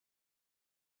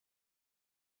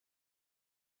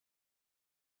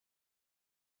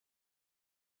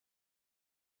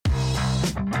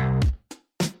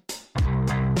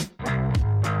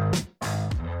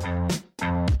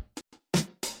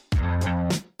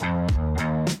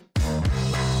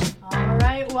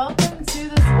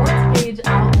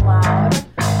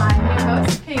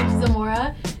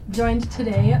joined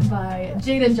today by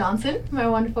Jaden Johnson, my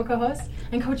wonderful co-host,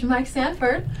 and Coach Mike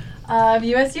Sanford of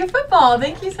USU football.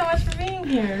 Thank you so much for being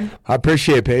here. I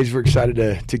appreciate it, Paige. We're excited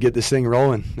to get this thing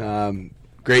rolling.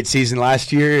 Great season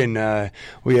last year, and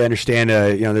we understand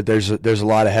that there's a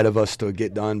lot ahead of us to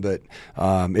get done, but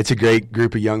it's a great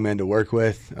group of young men to work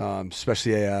with,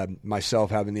 especially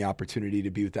myself having the opportunity to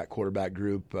be with that quarterback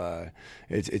group.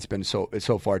 It's been so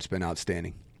far it's been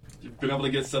outstanding. You've been able to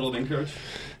get settled in, Coach?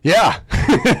 Yeah,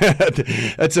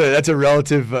 that's a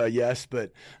relative yes,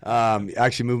 but I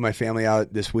actually moved my family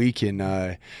out this week,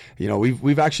 and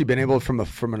we've actually been able from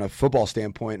a football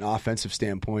standpoint, an offensive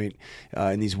standpoint,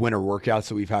 in these winter workouts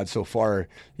that we've had so far,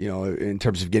 in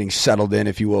terms of getting settled in,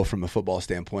 if you will, from a football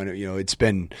standpoint, it's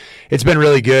been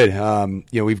really good.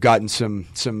 We've gotten some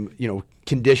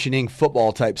conditioning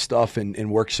football type stuff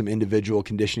and work some individual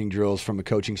conditioning drills from a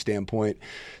coaching standpoint.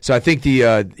 So I think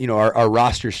our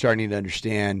roster is starting to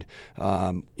understand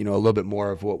a little bit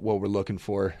more of what we're looking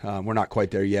for. We're not quite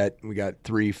there yet. We got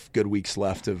 3 good weeks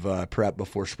left of prep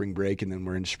before spring break, and then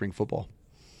we're into spring football.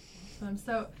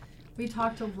 So we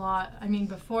talked a lot. I mean,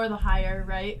 before the hire,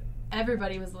 right?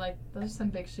 Everybody was like, those are some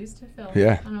big shoes to fill.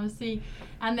 Yeah.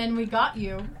 And then we got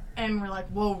you, and we're like,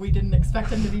 whoa, we didn't expect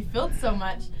them to be filled so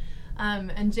much.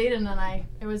 And Jaden and I,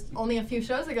 it was only a few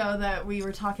shows ago that we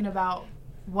were talking about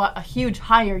what a huge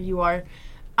hire you are.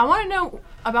 I want to know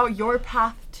about your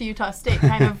path to Utah State.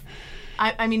 Kind of,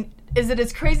 I mean, is it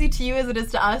as crazy to you as it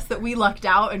is to us that we lucked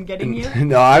out in getting you?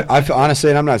 No, I honestly,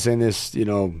 and I'm not saying this,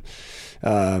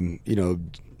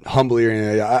 humbly or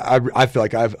anything. I feel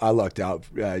like I lucked out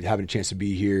having a chance to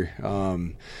be here.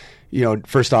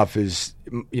 First off is,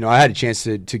 I had a chance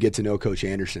to get to know Coach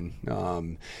Anderson.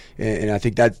 And I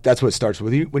think that's what starts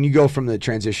with you. When you go from the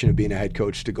transition of being a head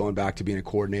coach to going back to being a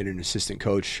coordinator and assistant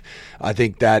coach, I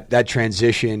think that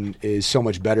transition is so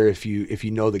much better if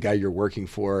you know the guy you're working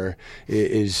for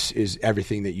is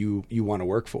everything that you want to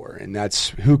work for. And that's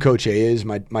who Coach A is.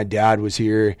 My dad was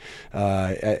here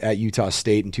at Utah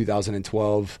State in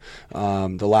 2012,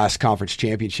 the last conference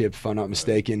championship, if I'm not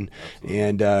mistaken.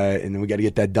 And then we got to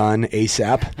get that done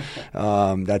ASAP.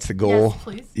 That's the goal. Yes,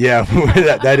 please.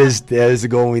 Yeah, that is the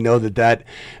goal. And we know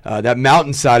that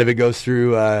mountain side of it goes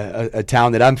through a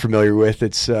town that I'm familiar with.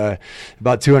 It's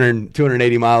about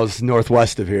 280 miles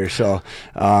northwest of here. So,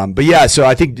 so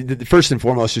I think first and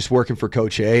foremost, just working for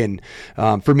Coach A, and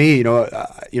for me,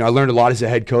 I learned a lot as a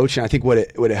head coach, and I think what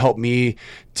it helped me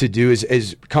to do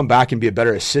is come back and be a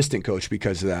better assistant coach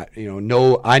because of that.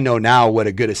 I know now what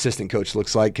a good assistant coach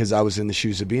looks like because I was in the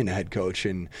shoes of being a head coach,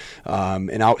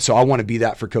 so I want to be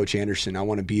that for Coach Anderson. I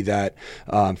want to be that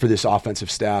for this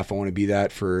offensive staff. I want to be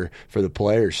that for the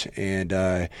players, and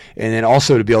then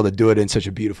also to be able to do it in such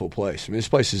a beautiful place. I mean, this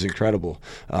place is incredible.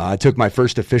 I took my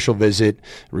first official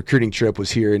recruiting trip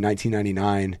was here in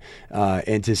 1999,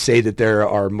 and to say that there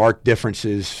are marked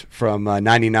differences from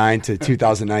 99 to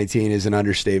 2019 is an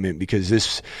understatement because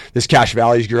this Cache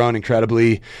Valley's grown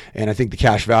incredibly, and I think the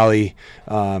Cache Valley,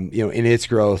 in its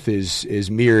growth is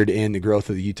mirrored in the growth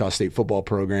of the Utah State football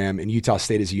program, and Utah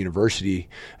State as a university.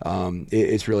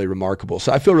 It's really remarkable.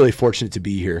 So I feel really fortunate to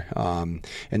be here, and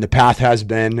the path has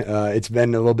been it's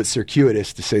been a little bit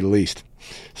circuitous to say the least.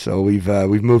 So we've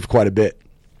moved quite a bit.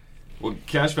 Well,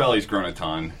 Cache Valley's grown a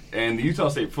ton, and the Utah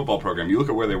State football program. You look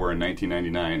at where they were in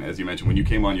 1999, as you mentioned, when you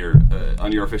came on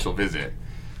your official visit.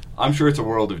 I'm sure it's a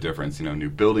world of difference, new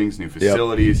buildings, new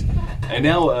facilities, and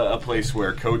now a place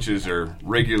where coaches are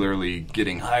regularly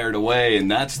getting hired away,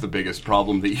 and that's the biggest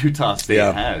problem that Utah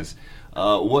State has.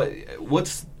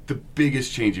 What's the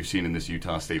biggest change you've seen in this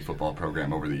Utah State football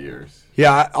program over the years?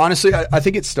 Yeah, honestly, I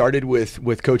think it started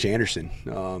with Coach Anderson.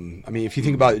 If you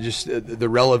think about it, just the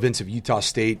relevance of Utah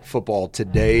State football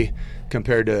today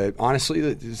compared to, honestly,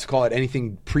 let's call it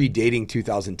anything predating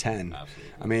 2010. Absolutely.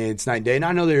 I mean, it's night and day. And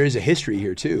I know there is a history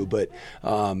here too, but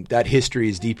that history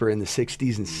is deeper in the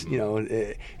 60s,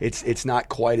 and it's not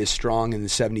quite as strong in the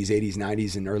 70s, 80s,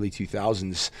 90s, and early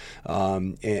 2000s.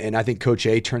 And I think Coach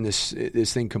A turned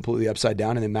this thing completely upside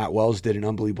down, and then Matt Wells did an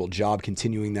unbelievable job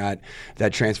continuing that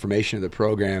transformation of the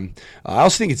program. I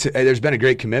also think there's been a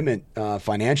great commitment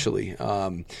financially.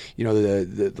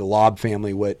 The Lobb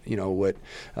family, what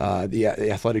the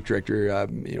athletic director,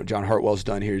 John Hartwell's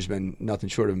done here has been nothing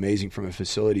short of amazing from a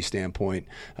facility standpoint.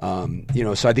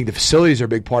 So I think the facilities are a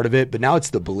big part of it, but now it's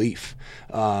the belief.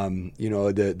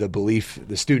 The belief,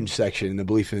 the student section, the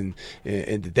belief in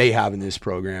that they have in this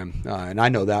program, and I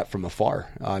know that from afar.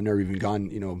 I've never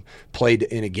even played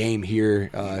in a game here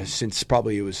since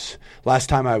probably it was last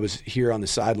time I was here on the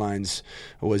sidelines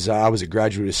was I was a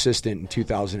graduate assistant in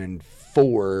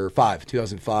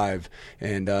 2005,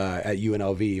 and at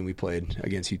UNLV, and we played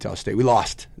against Utah State. We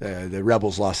lost. The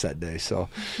Rebels lost that day. So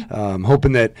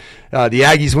hoping that the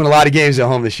Aggies win a lot of games at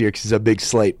home this year because it's a big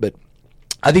slate. But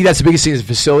I think that's the biggest thing is the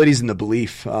facilities and the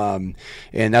belief, and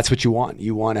that's what you want.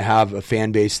 You want to have a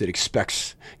fan base that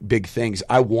expects big things.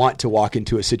 I want to walk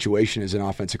into a situation as an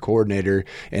offensive coordinator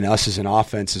and us as an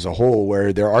offense as a whole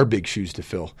where there are big shoes to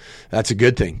fill. That's a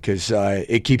good thing because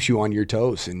it keeps you on your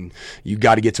toes, and you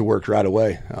got to get to work right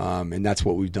away, and that's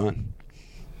what we've done.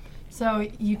 So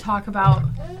you talk about,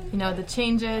 the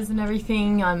changes and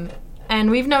everything, and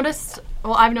we've noticed.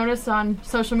 Well, I've noticed on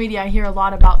social media I hear a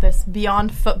lot about this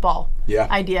beyond football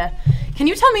idea. Can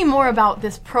you tell me more about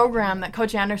this program that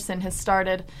Coach Anderson has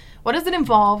started? What does it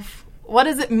involve? What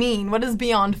does it mean? What is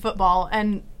beyond football?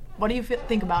 And what do you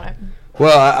think about it?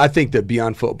 Well, I think the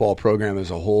Beyond Football program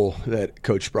as a whole that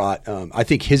Coach brought, I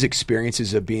think his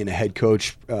experiences of being a head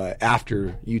coach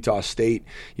after Utah State,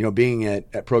 being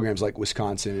at programs like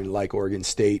Wisconsin and like Oregon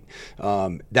State,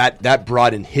 that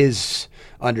brought in his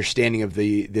understanding of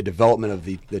the development of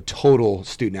the total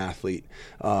student athlete.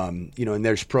 And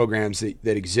there's programs that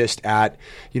exist at,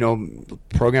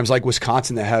 programs like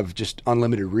Wisconsin that have just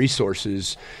unlimited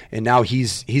resources, and now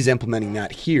he's implementing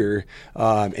that here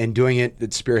and doing it.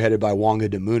 It's spearheaded by Wonga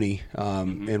Damuni,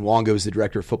 and Wonga was the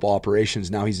director of football operations.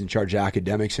 Now he's in charge of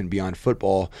academics and Beyond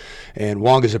Football. And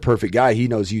Wonga's a perfect guy. He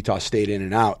knows Utah State in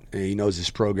and out. And he knows this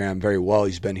program very well.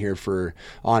 He's been here for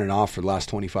on and off for the last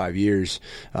 25 years.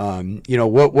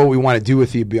 What we want to do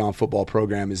with the Beyond Football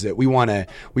program is that we want to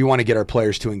get our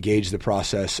players to engage the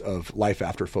process of life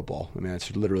after football. I mean,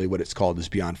 that's literally what it's called, is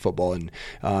Beyond Football. And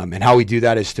how we do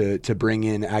that is to bring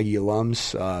in Aggie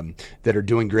alums that are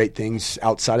doing great things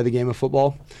outside of the game of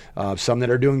football. Some that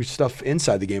are doing stuff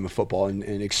inside the game of football and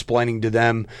explaining to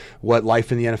them what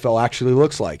life in the NFL actually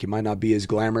looks like. It might not be as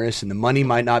glamorous, and the money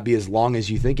might not be as long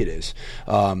as you think it is.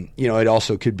 It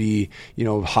also could be,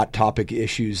 hot topic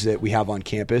issues that we have on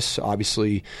campus.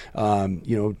 Obviously,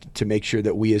 to make sure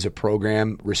that we as a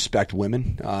program respect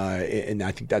women. And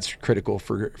I think that's critical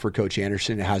for Coach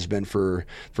Anderson. It has been for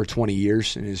 20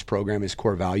 years in his program, his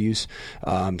core values.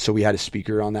 So we had a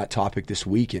speaker on that topic this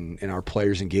week, and our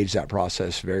players engaged that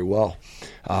process very well.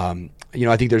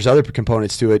 I think there's other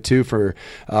components to it too for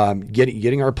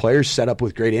getting our players set up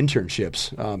with great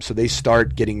internships, so they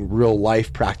start getting real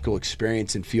life practical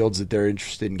experience in fields that they're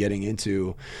interested in getting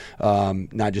into,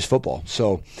 not just football.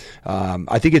 So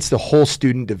I think it's the whole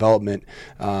student development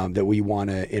that we want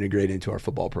to integrate into our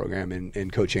football program,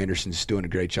 and Coach Anderson's doing a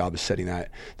great job of setting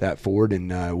that forward,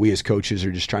 and we as coaches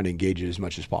are just trying to engage it as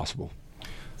much as possible.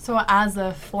 So as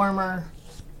a former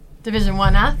Division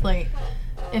I athlete,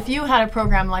 if you had a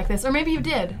program like this, or maybe you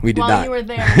did, we did while not. You were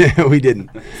there. We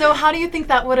didn't. So how do you think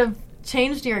that would have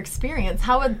changed your experience?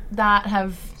 How would that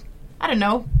have,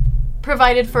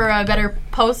 provided for a better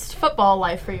post-football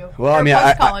life for you? Well,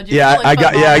 post-college,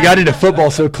 I got into football,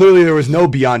 so clearly there was no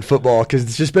beyond football because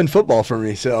it's just been football for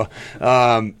me. So,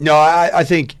 I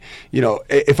think,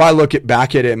 if I look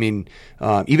back at it, even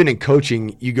in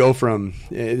coaching, you go from,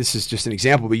 this is just an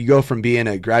example, but you go from being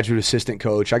a graduate assistant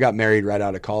coach. I got married right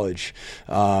out of college,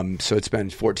 so it's been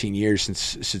 14 years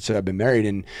since I've been married,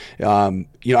 and I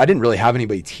didn't really have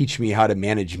anybody teach me how to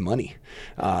manage money,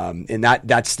 and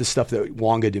that's the stuff that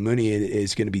Wonga Damuni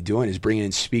is going to be doing, is bringing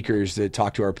in speakers that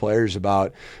talk to our players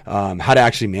about how to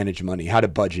actually manage money, how to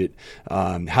budget,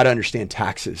 how to understand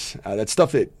taxes. That's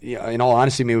stuff that, in all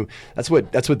honesty, that's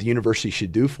what the university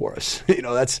should do for us.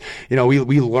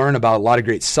 We learn about a lot of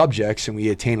great subjects and we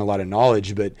attain a lot of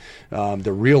knowledge, but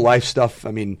the real life stuff,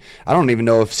 I don't even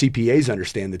know if CPAs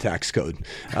understand the tax code,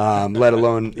 let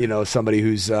alone somebody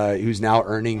who's now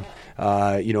earning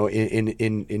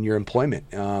in your employment.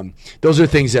 Those are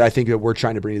things that I think that we're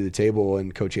trying to bring to the table,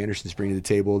 and Coach Anderson's bringing to the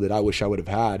table, that I wish I would have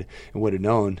had and would have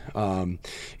known. And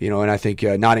I think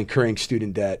not incurring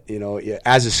student debt,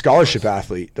 as a scholarship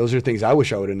athlete, those are things I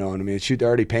wish I would have known. They're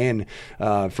already paying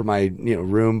for my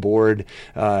room, board,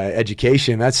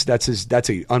 education. That's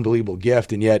an unbelievable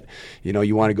gift, and yet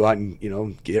you want to go out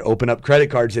and open up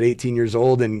credit cards at 18 years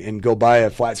old and go buy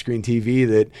a flat screen TV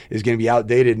that is going to be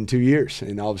outdated in 2 years,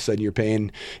 and all of a sudden you're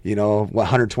paying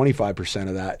 125%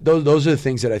 of that. Those are the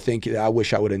things that I think I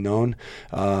wish I would have known.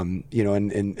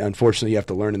 And unfortunately you have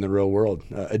to learn in the real world.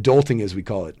 Adulting, as we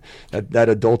call it. That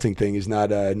adulting thing is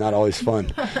not always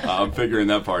fun. I'm figuring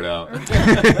that part out.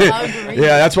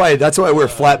 Yeah, that's why I wear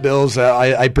flat bills.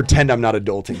 I pretend I'm not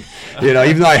adulting.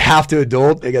 Even though I have to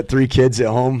adult. I got 3 kids at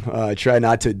home. I try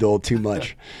not to adult too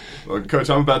much. Well, Coach,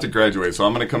 I'm about to graduate, so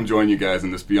I'm going to come join you guys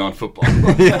in this Beyond Football.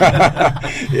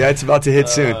 Yeah, it's about to hit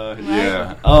soon.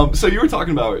 Yeah. So you were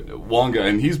talking about Wonga,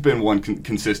 and he's been one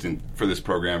consistent for this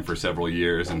program for several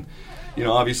years. And,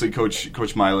 obviously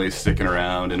Coach Miley's sticking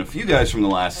around, and a few guys from the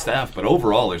last staff, but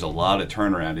overall there's a lot of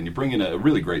turnaround. And you bring in a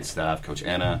really great staff, Coach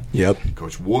Anna,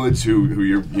 Coach Woods, who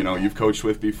you've coached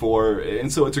with before. And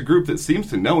so it's a group that seems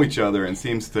to know each other and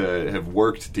seems to have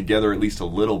worked together at least a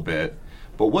little bit.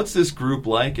 But what's this group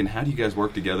like, and how do you guys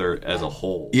work together as a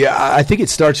whole? Yeah, I think it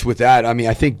starts with that. I mean,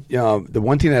 I think the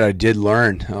one thing that I did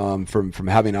learn from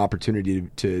having an opportunity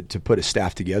to put a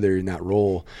staff together in that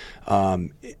role,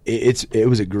 it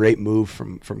was a great move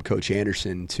from Coach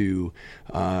Anderson to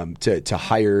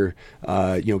hire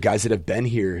guys that have been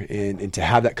here and to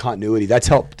have that continuity. That's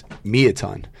helped me a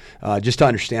ton, just to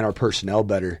understand our personnel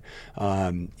better.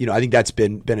 I think that's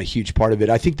been a huge part of it.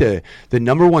 I think the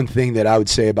number one thing that I would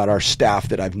say about our staff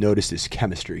that I've noticed is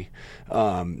chemistry.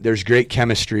 There's great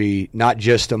chemistry, not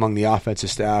just among the offensive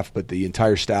staff, but the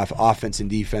entire staff, offense and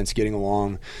defense, getting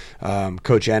along.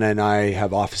 Coach Anna and I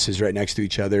have offices right next to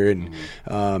each other, and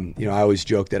I always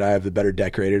joke that I have the better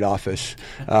decorated office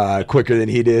quicker than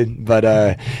he did. But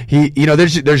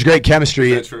there's great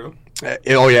chemistry. Is that true?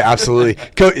 Oh yeah, absolutely.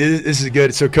 This is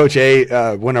good. So Coach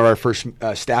A, one of our first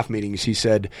staff meetings, he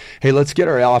said, "Hey, let's get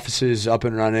our offices up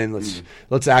and running.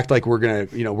 Let's act like we're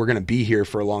gonna be here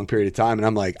for a long period of time." And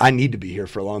I'm like, I need to be here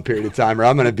for a long period of time, or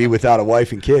I'm gonna be without a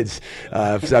wife and kids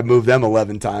because I've moved them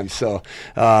 11 times. So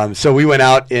we went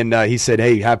out and he said,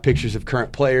 "Hey, have pictures of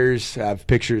current players, have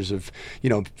pictures of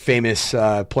famous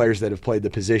players that have played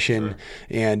the position,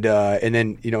 and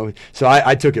then so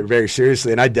I took it very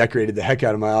seriously and I decorated the heck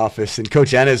out of my office." And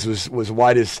Coach Ennis was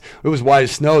white as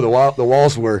snow. The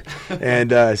walls were,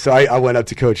 and so I went up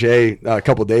to Coach A a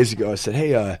couple of days ago. I said,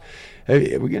 "Hey, are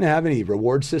we going to have any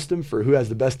reward system for who has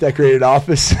the best decorated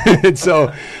office?" And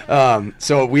so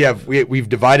we've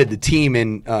divided the team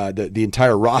in the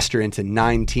entire roster into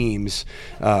 9 teams.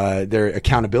 They're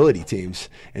accountability teams,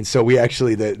 and so we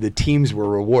actually the teams were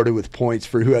rewarded with points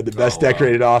for who had the best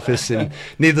decorated office. And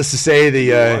needless to say,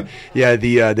 the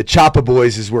Choppa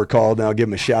Boys, as we're called, and I'll give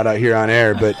them a shout out here on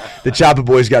air. But the Choppa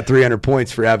Boys got 300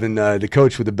 points for having the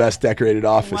coach with the best decorated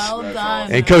office. Well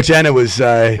done. And Coach Enna was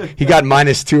he got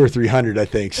minus 200 or 300, I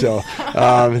think. So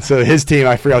so his team,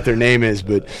 I forgot what their name is,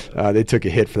 but they took a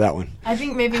hit for that one. I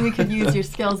think maybe we could use your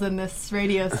skills in this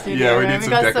radio studio. Yeah, we need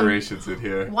some decorations in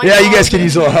here. Yeah, you guys could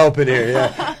use a little help in here.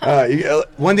 Yeah,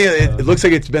 one thing, it looks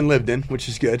like it's been lived in, which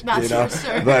is good. That's for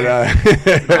sure. But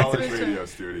college radio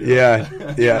studio.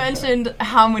 Yeah. You mentioned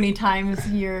how many times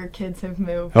your kids have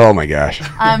moved. Oh my gosh.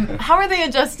 How are they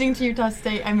adjusting to Utah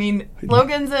State? I mean,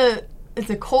 Logan's it's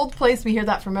a cold place. We hear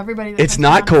that from everybody. It's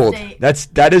not cold.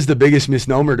 That is the biggest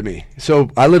misnomer to me. So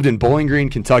I lived in Bowling Green,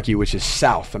 Kentucky, which is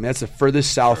south. I mean, that's the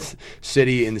furthest south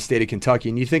city in the state of Kentucky.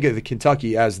 And you think of the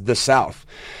Kentucky as the South.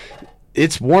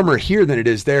 It's warmer here than it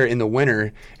is there in the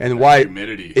winter, and why?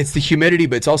 Humidity. It's the humidity,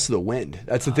 but it's also the wind.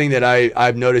 That's the thing that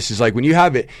I've noticed is like when you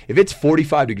have it, if it's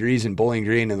 45 degrees in Bowling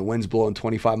Green and the wind's blowing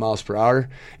 25 miles per hour,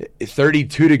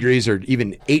 32 degrees or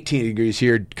even 18 degrees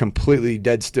here, completely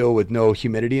dead still with no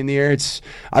humidity in the air.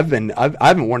 I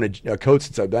haven't worn a coat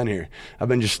since I've been here. I've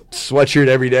been just sweatshirt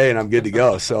every day and I'm good to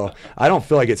go. So I don't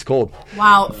feel like it's cold.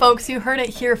 Wow, folks, you heard it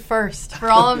here first. For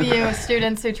all of you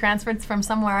students who transferred from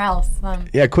somewhere else,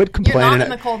 quit complaining.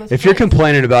 If you're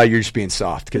complaining about it, you're just being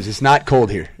soft because it's not cold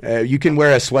here. You can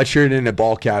wear a sweatshirt and a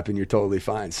ball cap and you're totally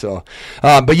fine. So,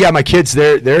 but yeah, my kids,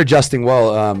 they're adjusting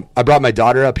well. I brought my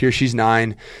daughter up here. She's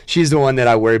 9. She's the one that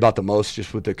I worry about the most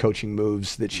just with the coaching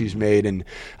moves that she's made. And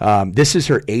this is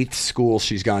her 8th school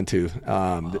she's gone to.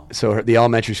 So the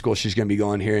elementary school she's going to be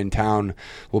going here in town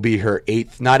will be her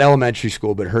 8th, not elementary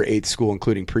school, but her 8th school,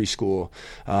 including preschool.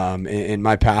 And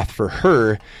my path for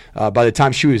her, by the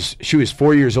time she was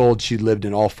 4 years old, she lived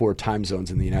in all 4 time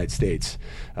zones in the United States.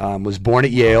 Was born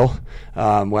at Yale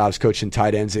when I was coaching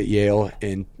tight ends at Yale,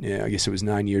 and I guess it was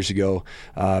 9 years ago.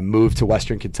 Moved to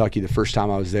Western Kentucky the first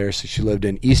time I was there, so she lived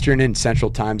in Eastern and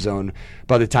Central time zone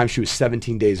by the time she was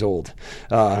 17 days old.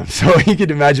 So you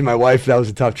can imagine my wife, that was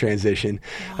a tough transition.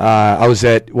 I was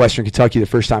at Western Kentucky the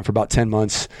first time for about 10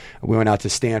 months. We went out to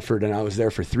Stanford, and I was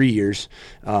there for 3 years,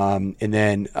 and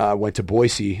then went to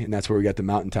Boise, and that's where we got the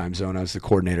Mountain Time Zone. I was the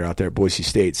coordinator out there at Boise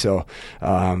State. So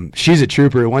So she's a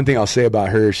trooper. One thing I'll say about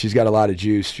her, she's got a lot of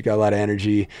juice. She's got a lot of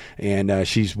energy, and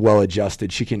she's well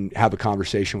adjusted. She can have a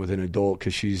conversation with an adult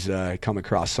because she's come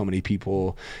across so many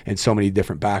people and so many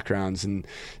different backgrounds. And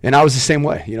I was the same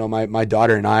way. My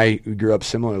daughter and I grew up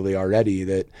similarly already,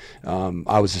 that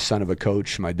I was the son of a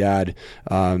coach. My dad,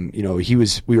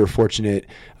 we were fortunate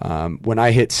when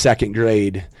I hit second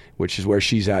grade, which is where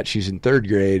she's at. She's in third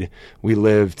grade. We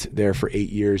lived there for 8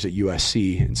 years at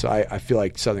USC. And so I feel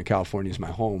like Southern California is my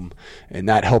home. And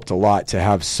that helped a lot to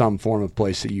have some form of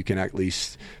place that you can at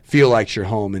least feel like you're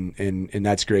home. And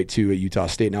that's great, too, at Utah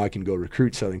State. Now I can go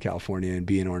recruit Southern California and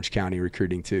be in Orange County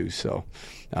recruiting, too. So,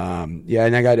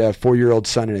 and I got a 4-year-old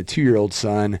son and a 2-year-old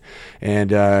son.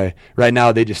 And right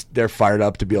now they're fired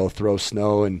up to be able to throw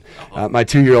snow. And my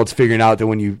 2-year-old's figuring out that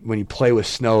when you play with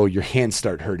snow, your hands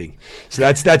start hurting. So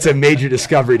that's a major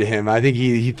discovery to him. I think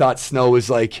he thought snow was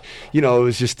like, it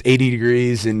was just 80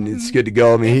 degrees and it's good to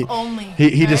go. I mean,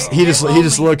 he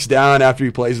just looks down after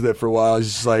he plays with it for a while.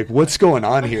 He's just like, what's going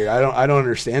on here? I don't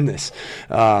understand this.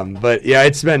 But yeah,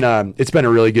 it's been a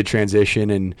really good transition.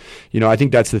 And, I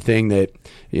think that's the thing that,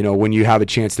 when you have a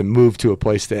chance to move to a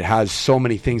place that has so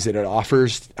many things that it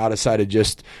offers outside of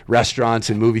just restaurants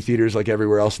and movie theaters like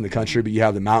everywhere else in the country, but you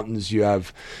have the mountains, you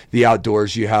have the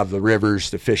outdoors, you have the rivers,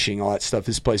 the fishing, all that stuff.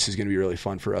 This place is going to be really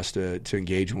fun for us to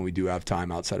engage when we do have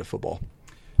time outside of football.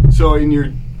 So in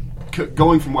your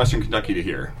going from Western Kentucky to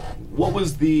here, what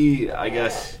was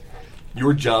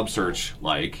your job search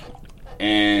like?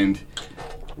 And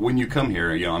when you come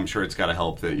here, I'm sure it's got to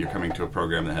help that you're coming to a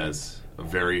program that has a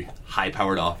very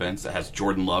high-powered offense, that has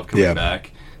Jordan Love coming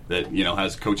back, that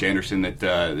has Coach Anderson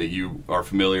that you are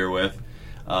familiar with.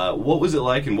 What was it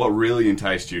like, and what really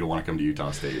enticed you to want to come to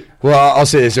Utah State? Well, I'll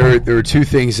say this: there were two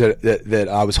things that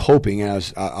I was hoping,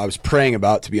 and I was praying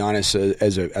about, to be honest,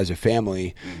 as a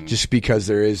family, just because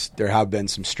there have been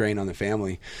some strain on the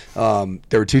family.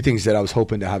 There were two things that I was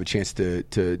hoping to have a chance to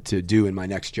do in my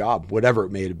next job, whatever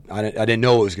it may. I didn't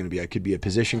know what it was going to be. It could be a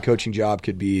position coaching job,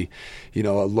 could be a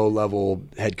low level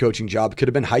head coaching job, it could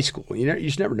have been high school. You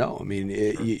just never know. I mean,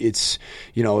 it's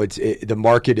the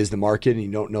market is the market, and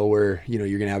you don't know where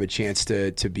you're going to have a chance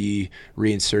to be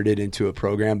reinserted into a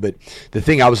program. But the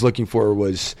thing I was looking for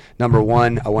was, number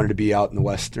one, I wanted to be out in the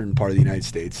western part of the United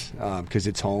States because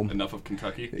it's home. Enough of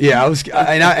Kentucky. Yeah,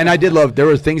 I did love. There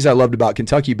were things I loved about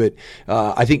Kentucky, but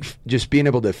I think just being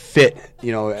able to fit,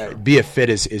 be a fit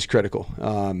is critical.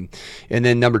 And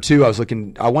then number two,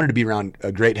 I wanted to be around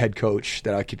a great head coach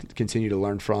that I could continue to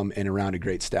learn from, and around a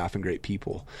great staff and great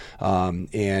people.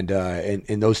 And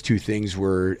those two things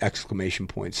were exclamation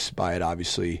points by it,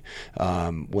 obviously.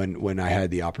 When I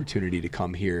had the opportunity to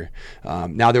come here.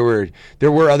 Now there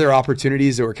were other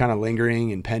opportunities that were kind of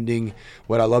lingering and pending.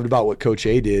 What I loved about what Coach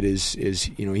A did is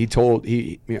he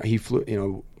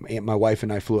flew, my wife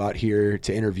and I flew out here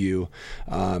to interview,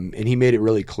 and he made it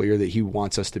really clear that he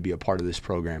wants us to be a part of this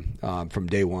program from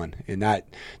day one, and that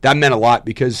meant a lot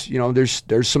because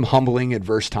there's some humbling,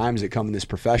 adverse times that come in this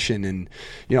profession, and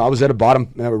I was at a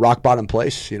rock bottom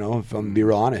place, if I'm gonna be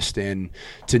real honest, and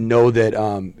to know that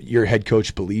your head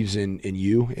coach believes in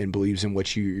you and believes in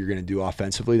what you're going to do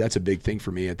offensively, that's a big thing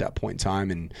for me at that point in time,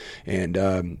 and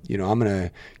I'm going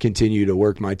to continue to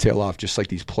work my tail off just like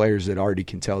these players that already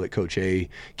can tell that Coach A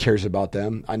cares about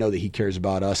them. I know that he cares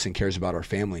about us and cares about our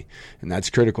family, and that's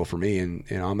critical for me. And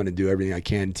I'm going to do everything I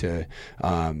can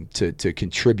to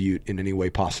contribute in any way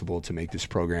possible to make this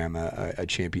program a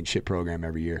championship program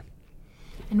every year.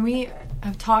 And we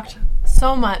have talked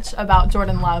so much about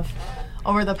Jordan Love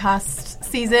over the past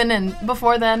season and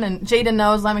before then, and Jaden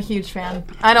knows I'm a huge fan.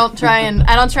 I don't try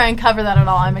and cover that at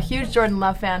all. I'm a huge Jordan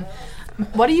Love fan.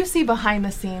 What do you see behind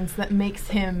the scenes that makes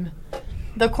him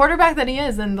the quarterback that he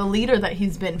is and the leader that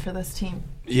he's been for this team?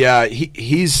 Yeah,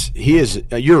 he is.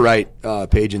 You're right,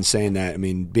 Paige, in saying that. I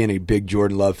mean, being a big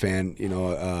Jordan Love fan,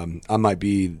 I might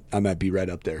be right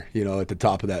up there, at the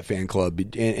top of that fan club,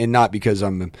 and not because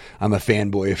I'm a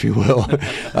fanboy, if you will,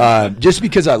 just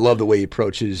because I love the way he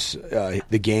approaches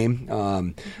the game.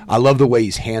 I love the way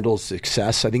he's handled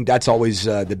success. I think that's always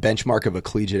the benchmark of a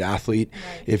collegiate athlete.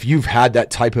 Right. If you've had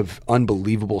that type of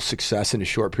unbelievable success in a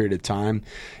short period of time,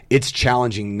 it's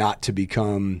challenging not to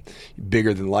become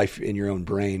bigger than life in your own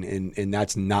brain. brain, and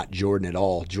that's not Jordan at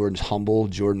all. Jordan's humble.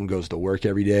 Jordan goes to work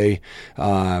every day.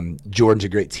 Jordan's a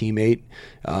great teammate.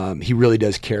 He really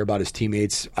does care about his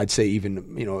teammates. I'd say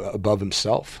even above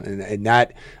himself, and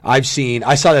that I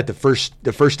saw that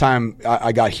the first time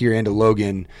I got here into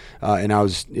Logan, and I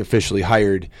was officially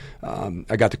hired.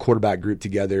 I got the quarterback group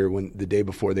together the day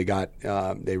before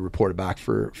they reported back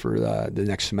for the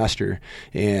next semester,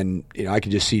 and I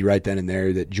could just see right then and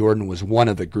there that Jordan was one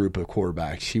of the group of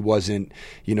quarterbacks. He wasn't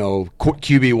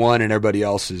QB1 and everybody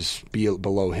else is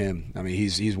below him. I mean,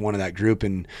 he's one of that group,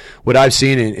 and what I've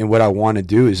seen and what I want to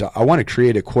do is I want to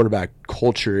create a quarterback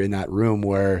culture in that room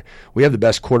where we have the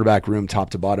best quarterback room top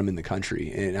to bottom in the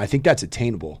country, and I think that's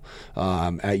attainable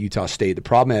at Utah State. The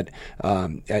problem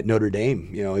at Notre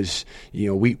Dame, is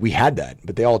we had that,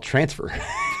 but they all transfer.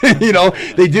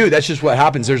 They do. That's just what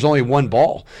happens. There's only one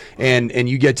ball, and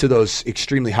you get to those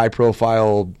extremely high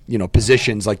profile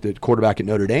positions like the quarterback at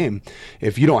Notre Dame.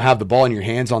 If you don't have the ball in your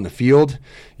hands on the field,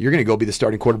 you're going to go be the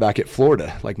starting quarterback at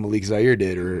Florida like Malik Zaire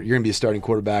did, or you're going to be a starting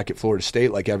quarterback at Florida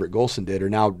State like Everett Golson did, or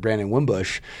now Brandon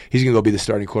Wimbush, he's going to go be the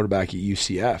starting quarterback at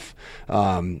UCF.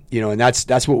 And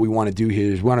that's what we want to do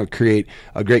here is we want to create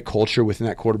a great culture within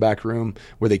that quarterback room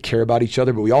where they care about each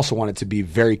other, but we also want it to be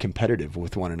very competitive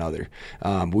with one another.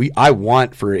 I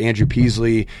want for Andrew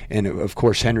Peasley and, of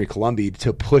course, Henry Colombi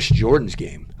to push Jordan's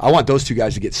game. I want those two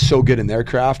guys to get so good in their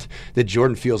craft that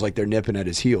Jordan feels like they're nipping at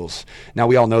his heels. Now,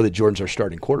 we all know that Jordan's our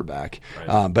starting quarterback,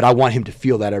 right. But I want him to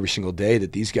feel that every single day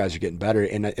that these guys are getting better,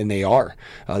 and they are.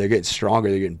 They're getting stronger.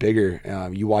 They're getting bigger.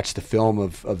 You watch the film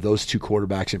of those two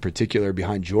quarterbacks in particular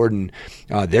behind Jordan,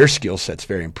 their skill set's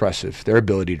very impressive. Their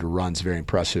ability to run is very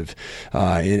impressive.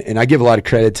 And I give a lot of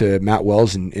credit to Matt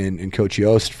Wells and Coach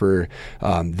Yost for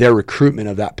their recruitment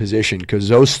of that position, because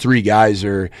those three guys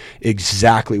are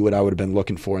exactly what I would have been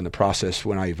looking for in the process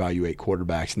when I evaluate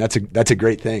quarterbacks, and that's a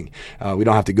great thing. We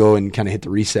don't have to go and kind of hit the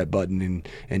reset button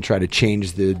and try to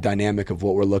change the dynamic of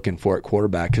what we're looking for at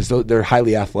quarterback, because they're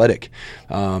highly athletic.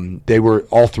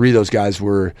 All three of those guys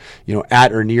were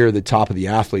at or near the top of the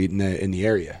athlete in the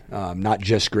area. Not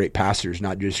just great passers,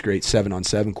 not just great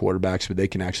 7-on-7 quarterbacks, but they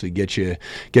can actually get you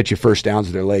first downs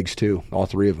with their legs too. All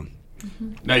three of them.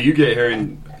 Mm-hmm. Now you get here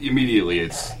and immediately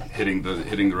it's hitting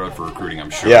the road for recruiting,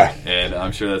 I'm sure. Yeah. And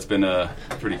I'm sure that's been a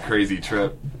pretty crazy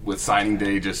trip with signing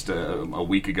day just a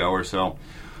week ago or so.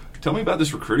 Tell me about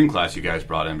this recruiting class you guys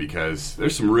brought in, because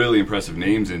there's some really impressive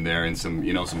names in there and some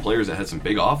players that had some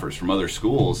big offers from other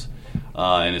schools,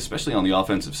 and especially on the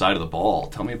offensive side of the ball.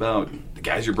 Tell me about the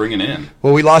guys you're bringing in.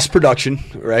 Well, we lost production,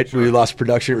 right? Sure. We lost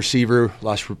production at receiver,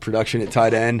 lost production at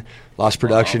tight end, lost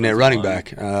production at running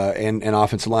back and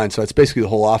offensive line. So it's basically the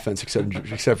whole offense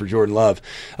except for Jordan Love.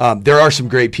 There are some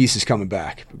great pieces coming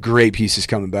back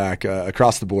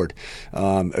across the board.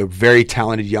 A very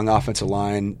talented young offensive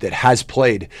line that has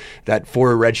played. That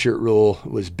 4 redshirt rule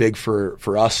was big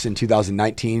for us in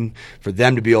 2019, for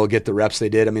them to be able to get the reps they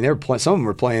did. I mean, some of them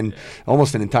were playing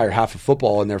almost an entire half of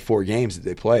football in their 4 games that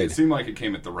they played. It seemed like it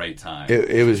came at the right time.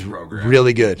 It was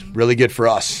really good for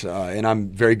us, and I'm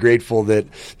very grateful that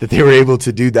they were able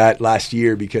to do that last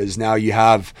year, because now you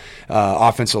have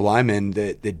offensive linemen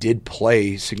that did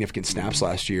play significant snaps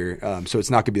last year, so it's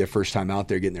not going to be their first time out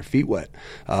there getting their feet wet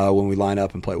when we line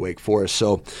up and play Wake Forest.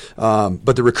 So,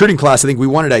 but the recruiting class, I think we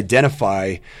wanted to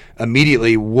identify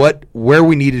immediately where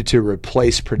we needed to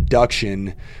replace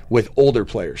production with older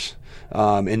players.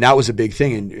 And that was a big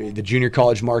thing in the junior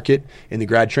college market and the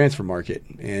grad transfer market,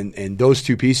 and those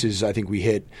two pieces, I think we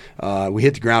hit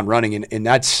the ground running, and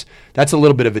that's a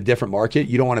little bit of a different market.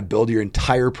 You don't want to build your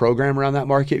entire program around that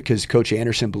market, because Coach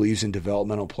Anderson believes in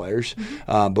developmental players,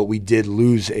 but we did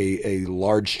lose a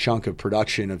large chunk of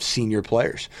production of senior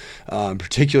players,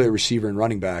 particularly receiver and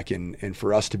running back, and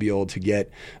for us to be able to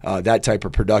get that type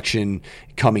of production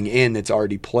coming in that's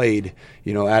already played,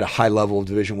 at a high level of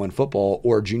Division I football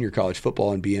or junior college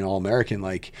football and be an All-American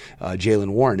like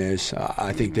Jalen Warren is,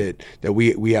 I think that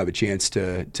we have a chance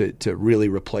to really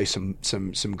replace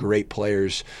some great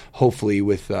players, hopefully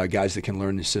with guys that can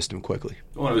learn the system quickly.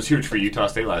 Well, it was huge for Utah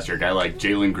State last year. A guy like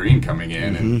Jalen Green coming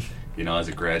in and as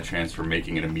a grad transfer,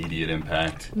 making an immediate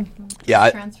impact. Mm-hmm. Yeah,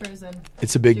 transfers and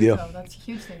it's a big deal. That's a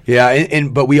huge thing. Yeah,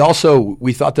 but we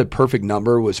thought the perfect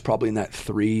number was probably in that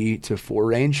 3 to 4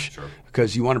 range. Sure.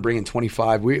 because you want to bring in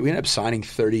 25. We ended up signing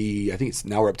 30. I think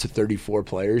now we're up to 34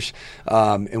 players.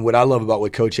 And what I love about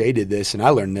what Coach A did this, and I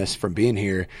learned this from being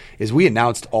here, is we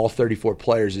announced all 34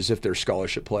 players as if they're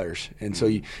scholarship players. And so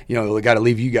we got to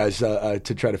leave you guys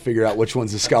to try to figure out which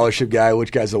one's a scholarship guy,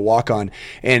 which guy's a walk-on.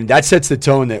 And that sets the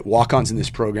tone that walk-ons in this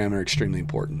program are extremely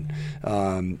important.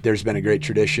 There's been a great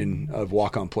tradition of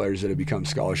walk-on players that have become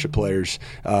scholarship players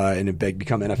and have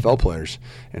become NFL players.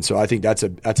 And so I think that's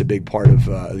a big part of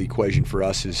the equation for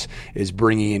us is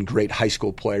bringing in great high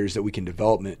school players that we can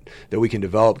develop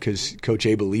because Coach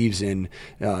A believes in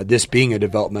this being a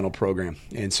developmental program.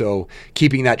 And so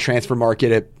keeping that transfer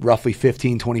market at roughly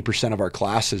 15-20% of our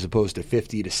class as opposed to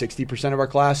 50 to 60% of our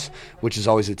class, which is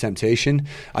always a temptation,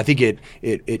 I think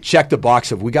it checked the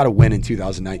box of we got to win in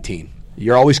 2019.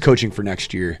 You're always coaching for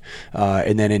next year.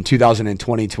 And then in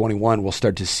 2020-21, we'll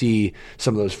start to see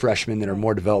some of those freshmen that are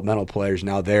more developmental players.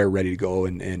 Now they're ready to go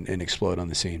and explode on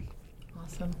the scene.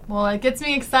 Awesome. Well, it gets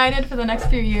me excited for the next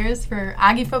few years for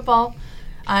Aggie football.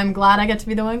 I'm glad I get to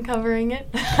be the one covering it.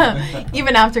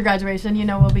 Even after graduation,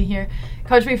 we'll be here.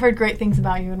 Coach, we've heard great things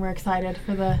about you, and we're excited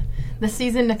for the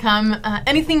season to come.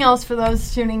 Anything else for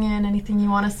those tuning in? Anything you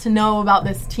want us to know about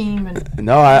this team and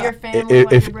your family?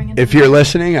 If you're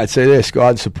listening, I'd say this: go out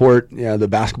and support the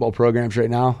basketball programs right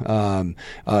now.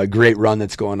 Great run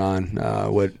that's going on.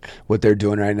 What they're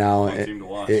doing right now,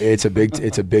 it's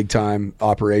a big time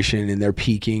operation, and they're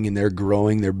peaking and they're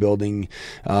growing, they're building,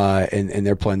 and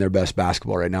they're playing their best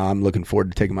basketball right now. I'm looking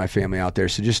forward to taking my family out there.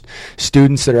 So just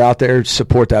students that are out there,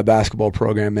 support that basketball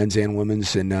program, men's and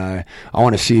women's, and I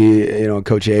want to see.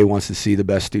 Coach A wants to see the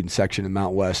best student section in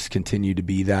Mount West continue to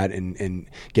be that and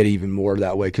get even more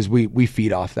that way because we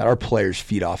feed off that. Our players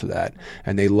feed off of that,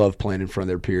 and they love playing in front of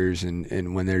their peers.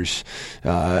 And when there's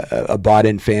a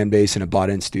bought-in fan base and a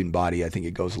bought-in student body, I think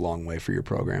it goes a long way for your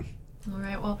program. All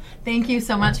right. Well, thank you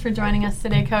so much for joining us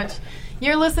today, Coach.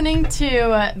 You're listening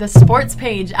to the Sports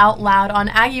Page out loud on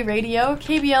Aggie Radio,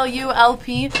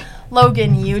 KBLU-LP,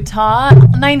 Logan, Utah,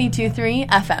 92.3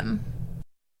 FM.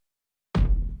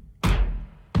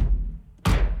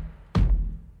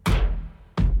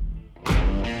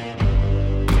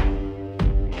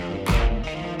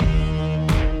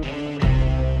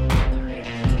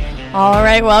 All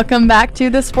right, welcome back to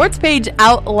the Sports Page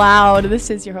out loud. This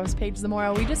is your host, Paige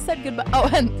Zamora. We just said goodbye. Oh,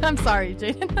 and I'm sorry,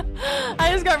 Jaden. I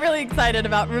just got really excited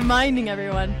about reminding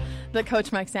everyone that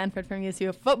Coach Mike Sanford from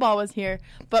USU football was here.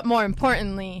 But more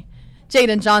importantly,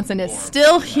 Jaden Johnson is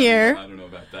still here. I don't know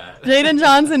about that. Jaden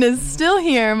Johnson is still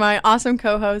here, my awesome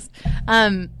co-host.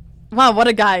 Wow, what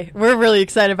a guy. We're really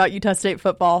excited about Utah State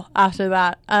football after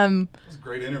that. It was a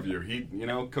great interview.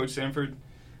 Coach Sanford,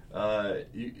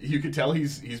 you could tell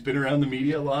he's been around the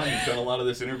media a lot. He's done a lot of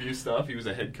this interview stuff. He was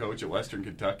a head coach at Western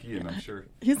Kentucky, and I'm sure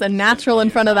he's a natural in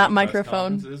front of that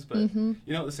microphone. But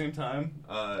at the same time,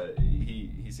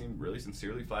 he seemed really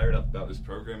sincerely fired up about his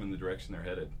program and the direction they're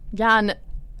headed. Yeah, and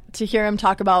to hear him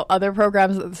talk about other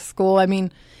programs at the school, I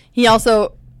mean, he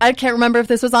also, I can't remember if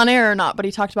this was on air or not, but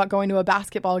he talked about going to a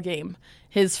basketball game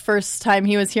his first time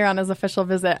he was here on his official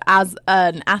visit as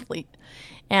an athlete,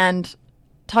 and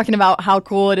talking about how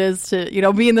cool it is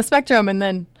to, be in the Spectrum and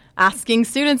then asking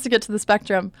students to get to the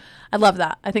Spectrum. I love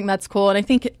that. I think that's cool. And I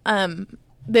think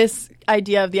this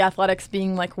idea of the athletics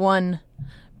being like one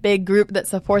big group that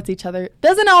supports each other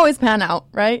doesn't always pan out,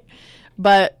 right?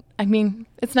 But, I mean,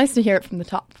 it's nice to hear it from the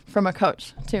top, from a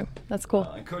coach, too. That's cool.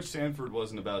 And Coach Sanford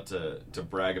wasn't about to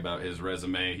brag about his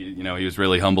resume. He was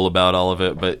really humble about all of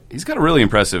it. But he's got a really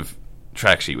impressive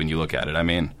track sheet when you look at it. I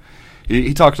mean,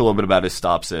 he talked a little bit about his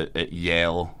stops at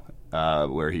Yale,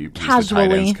 where he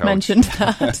casually mentioned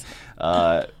that.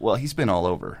 Well, he's been all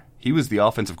over. He was the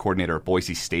offensive coordinator at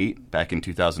Boise State back in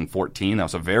 2014. That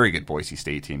was a very good Boise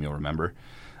State team, you'll remember.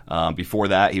 Before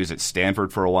that, he was at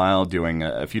Stanford for a while doing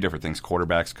a few different things,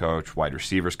 quarterbacks coach, wide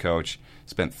receivers coach,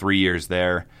 spent 3 years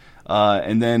there.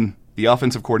 And then the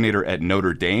offensive coordinator at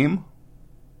Notre Dame.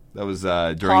 That was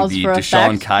during the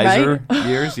Deshaun Kaiser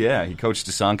years. Yeah, he coached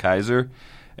Deshaun Kaiser.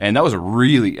 And that was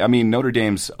Notre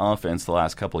Dame's offense the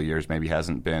last couple of years maybe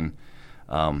hasn't been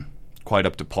quite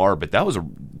up to par, but that was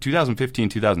 2015,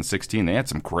 2016. They had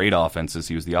some great offenses.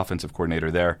 He was the offensive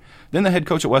coordinator there. Then the head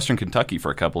coach at Western Kentucky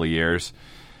for a couple of years,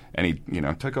 and he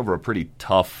took over a pretty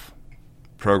tough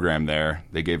program there.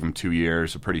 They gave him 2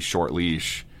 years, a pretty short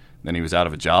leash. Then he was out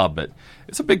of a job, but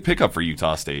it's a big pickup for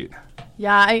Utah State.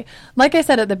 Yeah, like I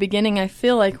said at the beginning, I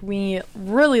feel like we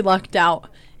really lucked out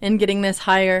in getting this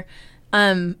hire.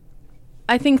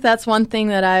 I think that's one thing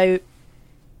that I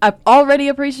already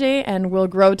appreciate and will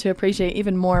grow to appreciate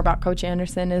even more about Coach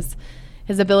Anderson is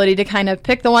his ability to kind of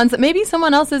pick the ones that maybe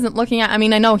someone else isn't looking at. I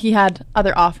mean, I know he had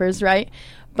other offers, right?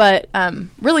 But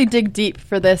really dig deep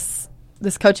for this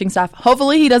coaching staff.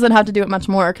 Hopefully he doesn't have to do it much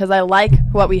more because I like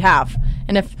what we have.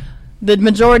 And if the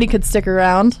majority could stick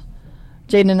around,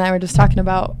 Jaden and I were just talking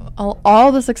about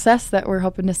all the success that we're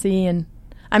hoping to see. And,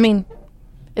 I mean,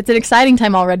 it's an exciting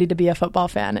time already to be a football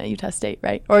fan at Utah State,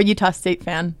 right? Or a Utah State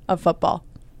fan of football.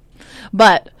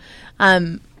 But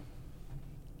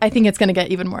I think it's going to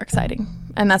get even more exciting,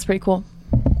 and that's pretty cool.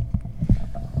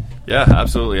 Yeah,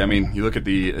 absolutely. I mean, you look at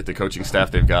the coaching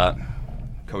staff they've got.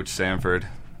 Coach Sanford,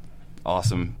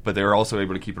 awesome, but they were also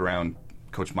able to keep it around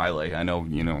Coach Miley. I know,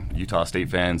 Utah State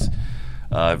fans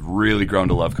have really grown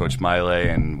to love Coach Miley,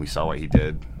 and we saw what he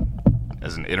did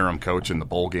as an interim coach in the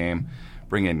bowl game.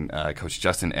 Bring in Coach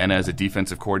Justin Enna as a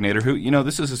defensive coordinator, who,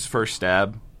 this is his first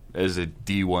stab as a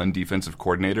D1 defensive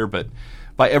coordinator, but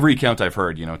by every account I've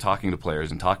heard, talking to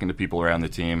players and talking to people around the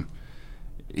team,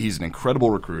 he's an incredible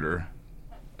recruiter,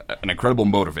 an incredible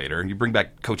motivator. You bring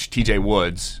back Coach TJ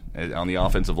Woods on the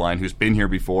offensive line, who's been here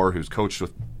before, who's coached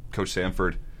with Coach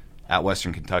Sanford at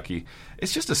Western Kentucky.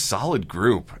 It's just a solid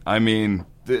group. I mean,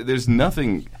 there's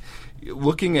nothing.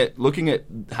 Looking at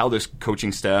how this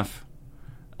coaching staff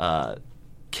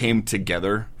came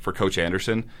together for Coach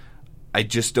Anderson, I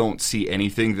just don't see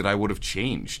anything that I would have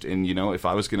changed. And, if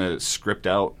I was going to script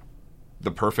out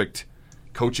the perfect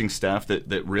coaching staff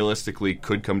that realistically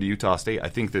could come to Utah State, I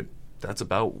think that's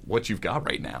about what you've got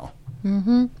right now.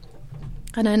 Mm-hmm.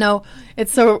 And I know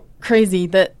it's so crazy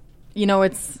that,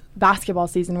 it's basketball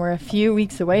season. We're a few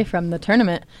weeks away from the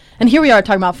tournament. And here we are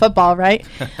talking about football, right?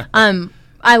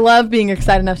 I love being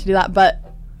excited enough to do that, but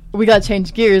we got to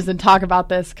change gears and talk about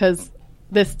this because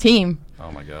this team.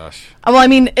 Oh, my gosh. Well, I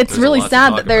mean, it's really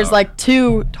sad that there's like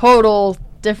two total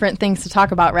different things to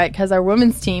talk about, right? Because our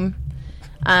women's team,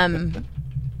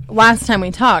 last time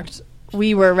we talked,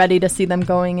 we were ready to see them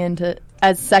going into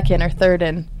as second or third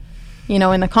in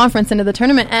the conference into the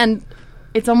tournament. And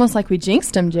it's almost like we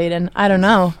jinxed them, Jaden. I don't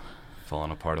know.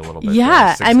 Falling apart a little bit.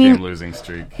 Yeah, I mean, 6-game losing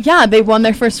streak. Yeah, they won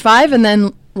their first 5 and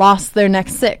then lost their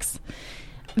next 6.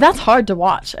 That's hard to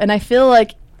watch. And I feel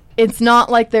like it's not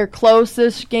like their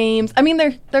closest games. I mean,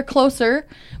 they're closer,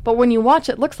 but when you watch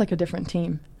it looks like a different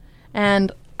team.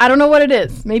 And I don't know what it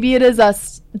is. Maybe it is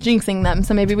us jinxing them,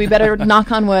 so maybe we better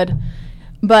knock on wood.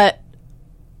 But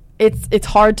it's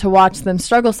hard to watch them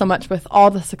struggle so much with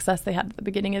all the success they had at the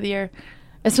beginning of the year,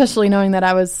 especially knowing that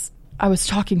I was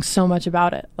talking so much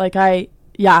about it. Like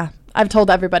I've told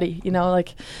everybody,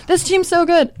 this team's so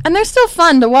good. And they're still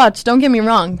fun to watch, don't get me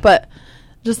wrong, but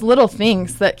just little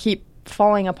things that keep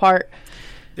falling apart.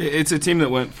 It's a team that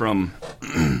went from,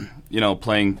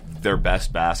 playing their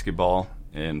best basketball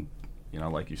and,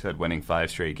 like you said, winning 5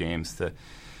 straight games to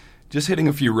just hitting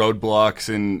a few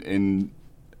roadblocks and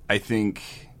I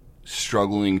think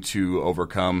struggling to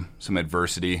overcome some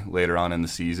adversity later on in the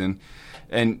season.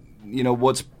 And,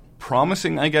 what's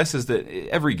promising, I guess, is that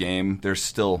every game they're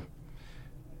still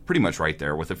pretty much right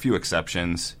there with a few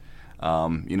exceptions.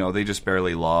 They just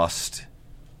barely lost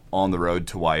on the road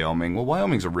to Wyoming. Well,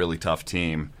 Wyoming's a really tough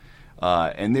team,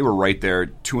 and they were right there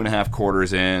 2.5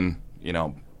 quarters in,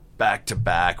 back to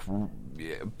back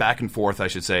and forth, I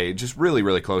should say. Just really,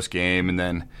 really close game, and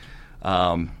then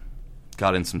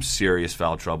got in some serious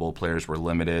foul trouble. Players were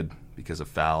limited because of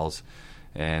fouls,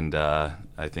 and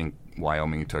I think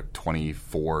Wyoming took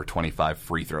 24, 25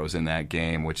 free throws in that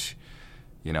game, which,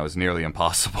 is nearly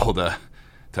impossible to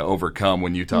overcome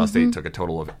when Utah State took a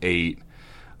total of 8.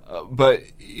 But,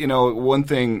 one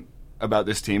thing about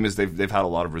this team is they've had a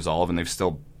lot of resolve, and they've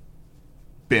still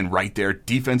been right there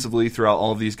defensively throughout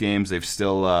all of these games. They've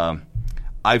still,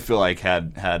 I feel like,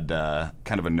 had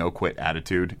kind of a no-quit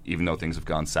attitude, even though things have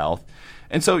gone south.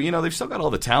 And so, they've still got all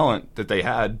the talent that they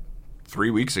had 3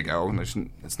 weeks ago. And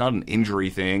it's not an injury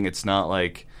thing. It's not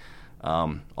like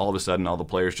all of a sudden all the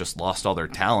players just lost all their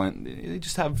talent. They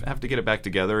just have to get it back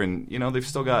together. And, they've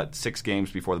still got 6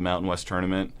 games before the Mountain West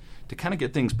tournament to kind of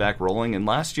get things back rolling. And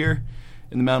last year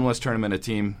in the Mountain West tournament, a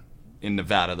team in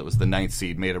Nevada that was the 9th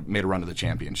seed made a run to the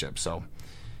championship. So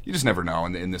you just never know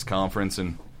in this conference.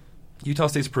 And Utah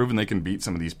State's proven they can beat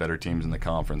some of these better teams in the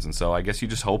conference. And so I guess you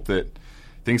just hope that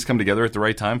things come together at the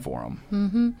right time for them.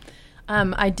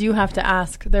 Mm-hmm. I do have to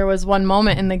ask, there was one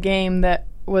moment in the game that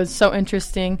was so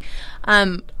interesting.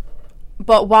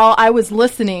 But while I was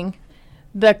listening,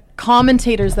 the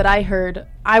commentators that I heard,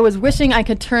 I was wishing I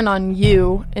could turn on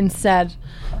you instead.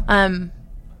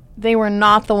 They were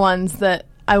not the ones that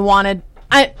I wanted.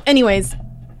 Anyways,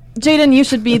 Jaden, you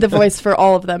should be the voice for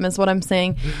all of them, is what I'm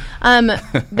saying.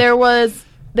 There was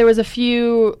a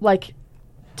few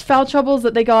foul troubles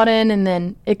that they got in, and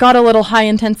then it got a little high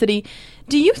intensity.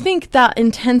 Do you think that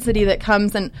intensity that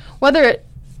comes, and whether it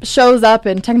shows up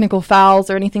in technical fouls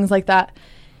or anything like that,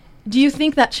 do you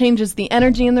think that changes the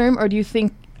energy in the room, or do you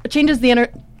think it changes the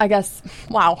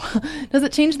does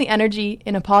it change the energy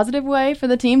in a positive way for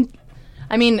the team?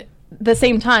 I mean, the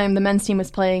same time the men's team was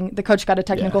playing, the coach got a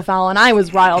technical foul, and I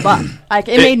was riled up.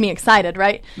 It made me excited,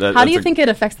 right? How do you think it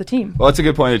affects the team? Well, it's a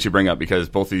good point that you bring up, because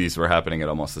both of these were happening at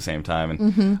almost the same time.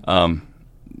 And,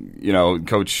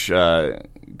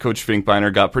 Coach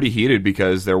Finkbeiner got pretty heated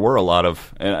because there were a lot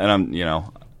of,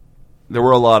 there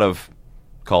were a lot of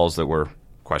calls that were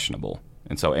questionable.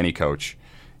 And so any coach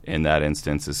in that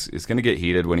instance is going to get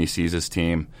heated when he sees his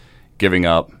team giving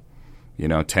up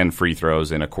 10 free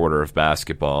throws in a quarter of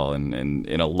basketball and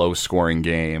in a low-scoring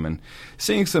game, and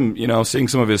seeing some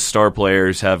of his star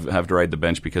players have to ride the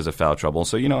bench because of foul trouble.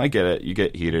 So, I get it. You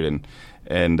get heated,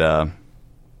 and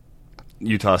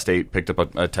Utah State picked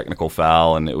up a technical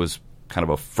foul, and it was kind of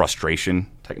a frustration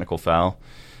technical foul.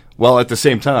 Well, at the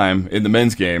same time, in the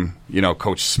men's game,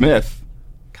 Coach Smith,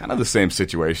 kind of the same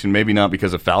situation, maybe not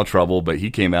because of foul trouble, but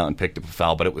he came out and picked up a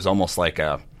foul, but it was almost like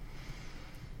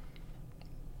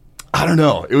I don't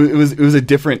know. It was a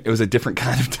different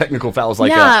kind of technical foul. It was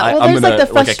like I'm going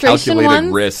to like a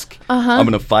calculated risk. I'm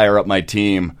going to fire up my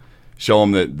team, show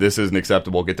them that this isn't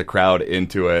acceptable, get the crowd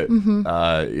into it.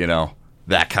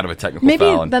 That kind of a technical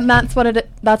foul. Maybe then that's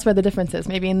where the difference is.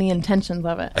 Maybe in the intentions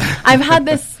of it. I've had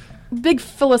this big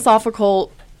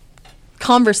philosophical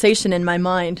conversation in my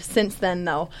mind since then,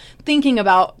 though, thinking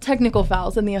about technical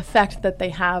fouls and the effect that they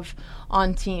have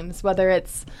on teams, whether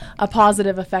it's a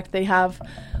positive effect they have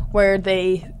where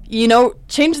they,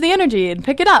 change the energy and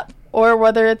pick it up, or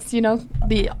whether it's,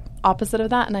 the opposite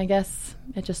of that. And I guess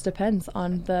it just depends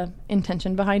on the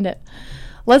intention behind it.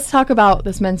 Let's talk about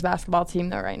this men's basketball team,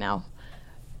 though, right now.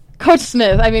 Coach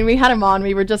Smith, we had him on.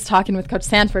 We were just talking with Coach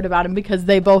Sanford about him because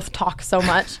they both talk so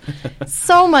much.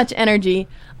 So much energy.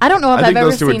 I don't know if I've ever seen... I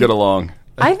think those two would get along.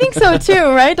 I think so,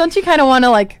 too, right? Don't you kind of want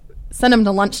to, send them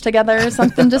to lunch together or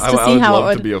something just to see how it would... I would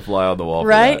love to be a fly on the wall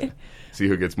right? for that. See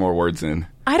who gets more words in.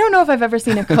 I don't know if I've ever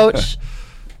seen a coach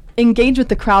engage with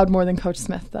the crowd more than Coach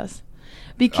Smith does.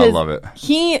 Because I love it.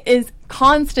 He is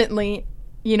constantly,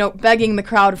 begging the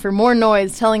crowd for more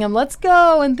noise, telling them, let's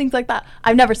go, and things like that.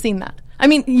 I've never seen that.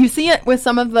 You see it with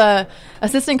some of the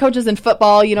assistant coaches in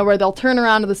football, where they'll turn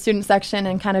around to the student section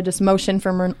and kind of just motion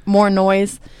for more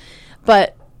noise.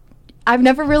 But I've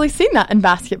never really seen that in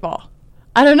basketball.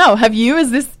 I don't know. Have you? Is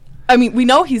this... we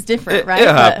know he's different, right? It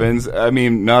happens.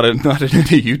 Not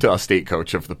any Utah State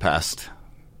coach of the past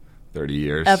 30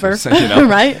 years. Ever.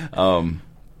 Right?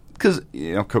 Because,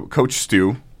 Coach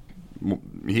Stu,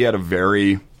 he had a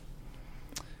very...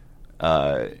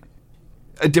 a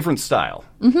different style.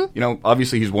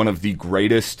 Obviously he's one of the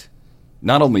greatest,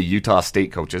 not only Utah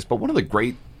State coaches, but one of the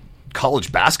great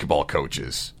college basketball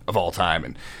coaches of all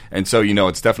time. And so,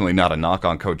 it's definitely not a knock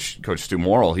on Coach Stu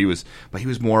Morrill. He was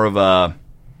more of a...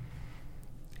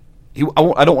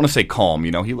 I don't want to say calm.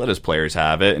 He let his players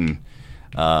have it, and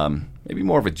maybe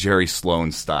more of a Jerry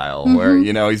Sloan style, where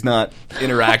he's not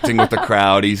interacting with the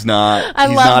crowd. He's not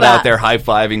out there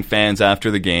high-fiving fans after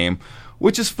the game,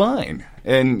 which is fine.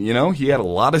 And he had a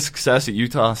lot of success at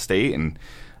Utah State, and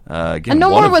again, and no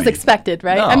more was expected,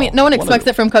 right? No one expects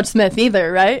it from Coach Smith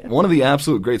either, right? One of the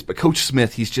absolute greats, but Coach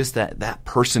Smith, he's just that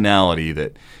personality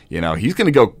that he's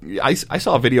going to go. I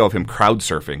saw a video of him crowd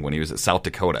surfing when he was at South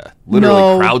Dakota,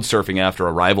 literally crowd surfing after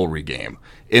a rivalry game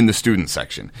in the student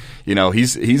section.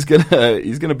 He's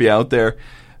gonna be out there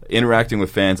interacting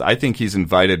with fans. I think he's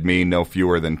invited me no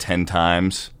fewer than 10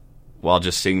 times while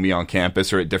just seeing me on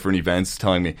campus or at different events,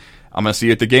 telling me, I'm going to see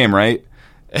you at the game, right?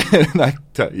 And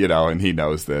and he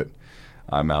knows that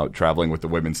I'm out traveling with the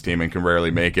women's team and can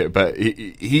rarely make it. But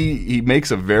he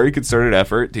makes a very concerted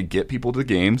effort to get people to the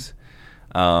games.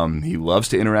 He loves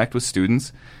to interact with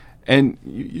students. And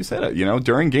you said it,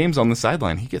 during games on the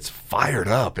sideline, he gets fired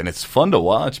up. And it's fun to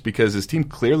watch because his team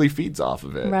clearly feeds off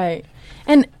of it. Right.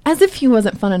 And as if he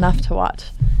wasn't fun enough to watch,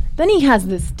 then he has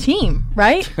this team,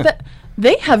 right? That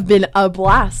they have been a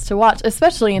blast to watch,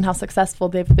 especially in how successful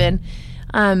they've been.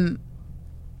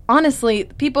 Honestly,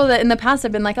 people that in the past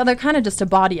have been like, oh, they're kind of just a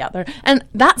body out there. And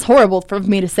that's horrible for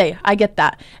me to say. I get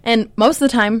that. And most of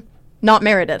the time, not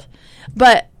merited.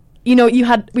 But, we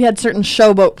had certain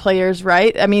showboat players,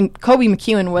 right? Kobe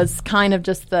McEwen was kind of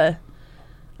just I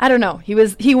don't know. He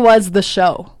was the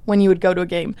show when you would go to a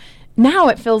game. Now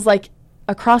it feels like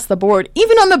across the board,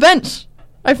 even on the bench.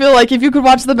 I feel like if you could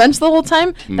watch the bench the whole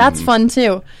time, that's fun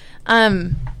too.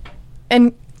 And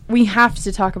we have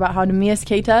to talk about how Neemias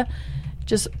Queta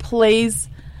just plays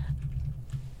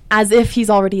as if he's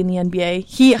already in the NBA.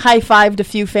 He high-fived a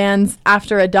few fans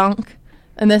after a dunk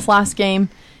in this last game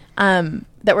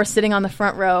that were sitting on the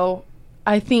front row.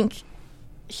 I think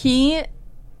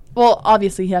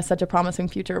obviously he has such a promising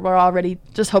future. We're already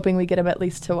just hoping we get him at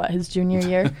least to his junior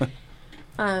year.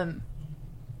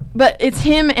 But it's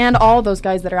him and all those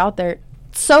guys that are out there.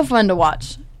 It's so fun to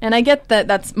watch. And I get that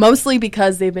that's mostly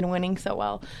because they've been winning so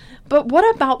well. But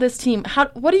what about this team? How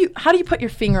do you put your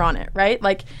finger on it, right?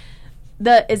 Like,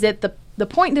 is it the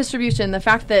point distribution, the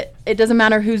fact that it doesn't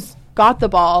matter who's got the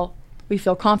ball, we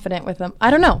feel confident with them?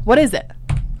 I don't know. What is it?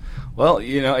 Well,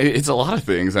 it's a lot of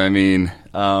things. I mean,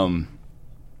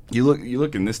 you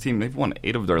look in this team, they've won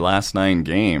 8 of their last 9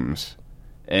 games.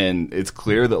 And it's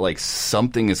clear that, like,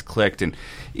 something has clicked. And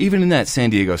even in that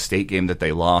San Diego State game that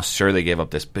they lost, sure, they gave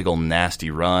up this big old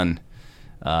nasty run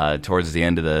towards the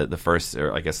end of the first,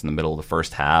 or I guess in the middle of the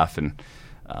first half and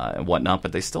whatnot.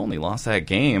 But they still only lost that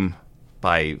game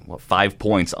by, 5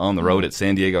 points on the road at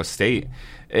San Diego State.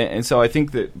 And so I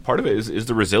think that part of it is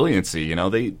the resiliency.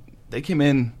 They came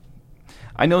in.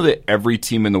 I know that every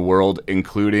team in the world,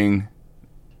 including,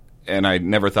 and I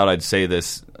never thought I'd say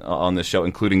this on this show,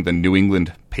 including the New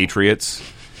England Patriots,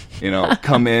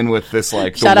 come in with this,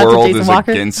 like, the world is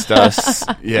Walker. Against us.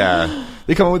 Yeah.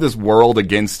 They come in with this world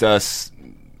against us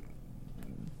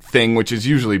thing, which is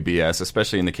usually BS,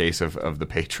 especially in the case of the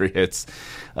Patriots.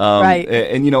 Right.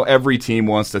 And, every team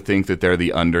wants to think that they're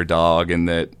the underdog and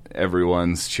that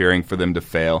everyone's cheering for them to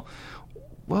fail.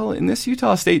 Well, in this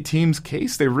Utah State team's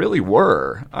case, they really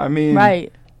were. I mean,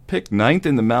 right. Picked 9th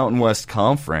in the Mountain West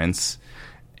Conference.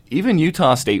 Even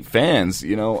Utah State fans,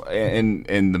 and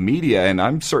the media, and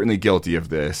I'm certainly guilty of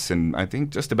this, and I think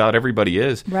just about everybody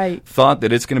is, right, thought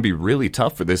that it's going to be really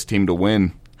tough for this team to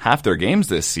win half their games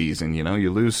this season.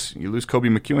 You lose Kobe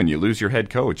McEwen, you lose your head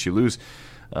coach, you lose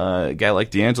a guy like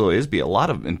D'Angelo Isby,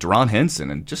 and Deron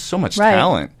Henson, and just so much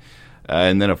talent.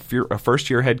 And then a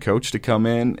first-year head coach to come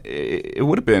in, it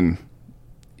would have been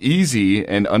easy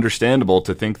and understandable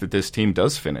to think that this team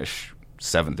does finish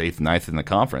 7th, 8th, 9th in the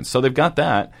conference. So they've got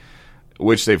that,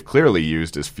 which they've clearly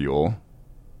used as fuel.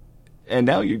 And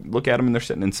now you look at them and they're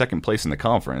sitting in second place in the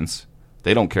conference.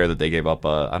 They don't care that they gave up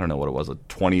I don't know what it was, a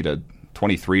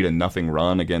 23 to nothing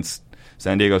run against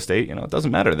San Diego State. It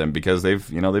doesn't matter to them because they've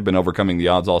been overcoming the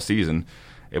odds all season,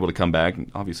 able to come back,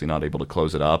 obviously not able to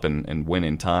close it up and win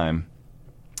in time.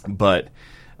 But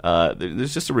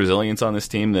there's just a resilience on this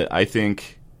team that I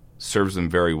think serves them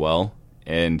very well.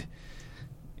 And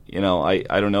I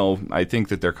don't know. I think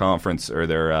that their conference or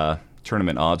their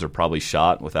tournament odds are probably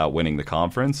shot without winning the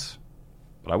conference.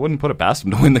 But I wouldn't put it past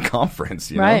them to win the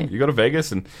conference. Right. You go to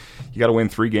Vegas and you got to win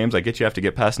 3 games. I get you have to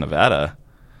get past Nevada,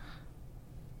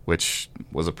 which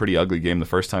was a pretty ugly game the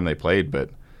first time they played.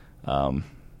 But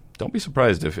don't be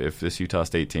surprised if this Utah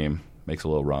State team makes a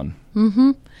little run.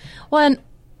 Mm-hmm. Well, and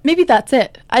maybe that's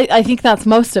it. I think that's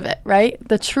most of it, right?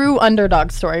 The true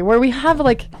underdog story where we have,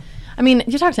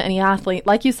 you talk to any athlete,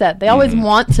 like you said, they always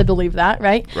want to believe that,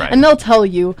 right? And they'll tell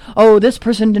you, oh, this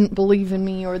person didn't believe in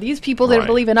me, or these people didn't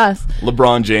believe in us.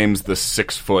 LeBron James, the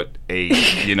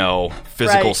 6'8",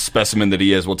 physical specimen that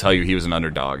he is, will tell you he was an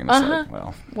underdog. And it's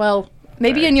well,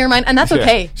 maybe in your mind, and that's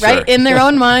okay, right? Sure. In their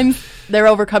own minds, they're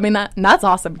overcoming that, and that's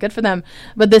awesome. Good for them.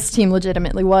 But this team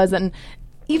legitimately was, and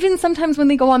even sometimes when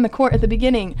they go on the court at the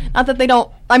beginning, not that they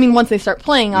don't, once they start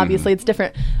playing, obviously it's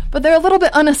different, but they're a little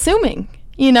bit unassuming.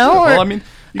 And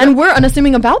we're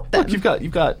unassuming about them. Look,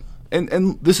 you've got,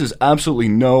 and this is absolutely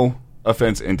no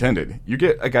offense intended. You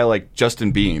get a guy like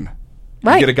Justin Bean,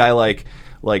 you get a guy like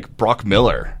Brock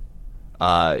Miller,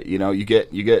 you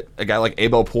get a guy like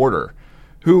Abel Porter,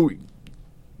 who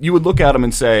you would look at him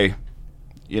and say,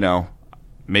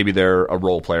 maybe they're a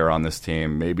role player on this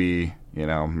team, maybe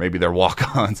they're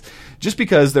walk-ons, just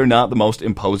because they're not the most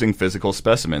imposing physical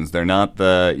specimens. They're not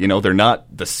the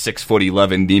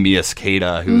 6'11" Neemias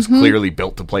Queta, who's clearly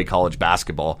built to play college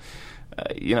basketball.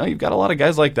 You've got a lot of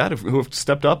guys like that who have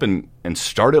stepped up and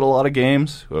started a lot of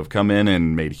games, who have come in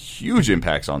and made huge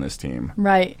impacts on this team.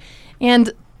 Right.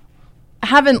 And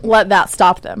haven't let that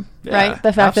stop them, right?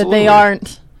 The fact that they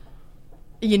aren't,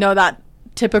 that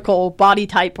typical body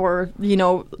type or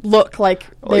look like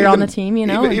they're on the team.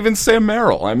 Even Sam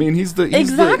Merrill. He's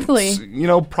exactly.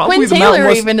 Probably Quinn the Taylor Mountain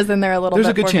West, even is in there a little. There's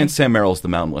bit a good chance me. Sam Merrill's the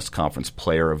Mountain West Conference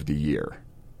Player of the Year,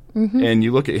 and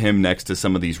you look at him next to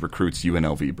some of these recruits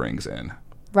UNLV brings in.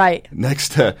 Right.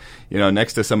 Next to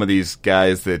some of these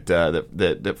guys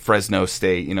that Fresno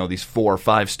State, these 4 or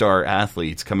 5-star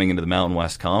athletes coming into the Mountain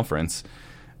West Conference,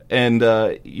 and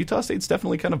Utah State's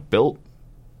definitely kind of built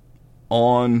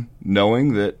on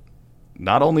knowing that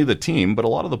not only the team, but a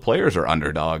lot of the players are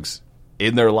underdogs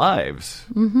in their lives.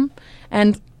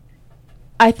 And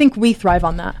I think we thrive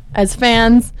on that as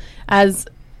fans, as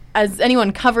as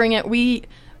anyone covering it, we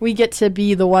get to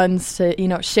be the ones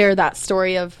to, share that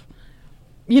story of,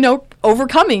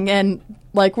 overcoming and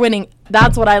like winning.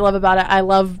 That's what I love about it. I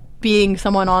love being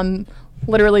someone on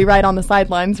literally right on the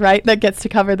sidelines, right, that gets to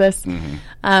cover this.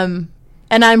 And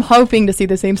I'm hoping to see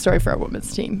the same story for our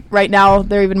women's team. Right now,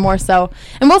 they're even more so.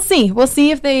 And we'll see. We'll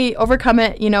see if they overcome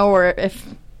it, or if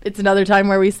it's another time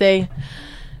where we say,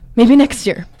 maybe next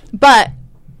year. But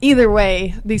either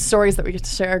way, these stories that we get to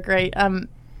share are great.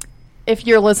 If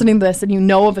you're listening to this and you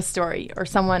know of a story or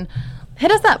someone,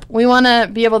 hit us up. We want to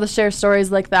be able to share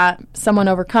stories like that, someone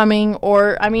overcoming,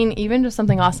 or, even just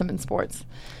something awesome in sports.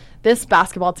 This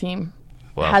basketball team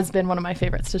has been one of my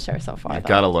favorites to share so far. You've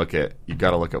got to look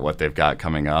at what they've got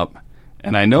coming up.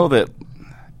 And I know that,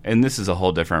 and this is a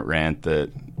whole different rant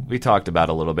that we talked about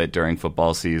a little bit during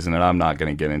football season, and I'm not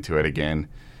going to get into it again.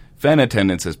 Fan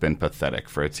attendance has been pathetic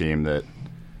for a team that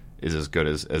is as good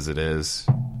as it is.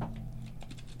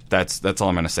 That's all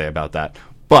I'm going to say about that.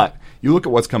 But you look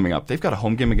at what's coming up. They've got a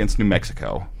home game against New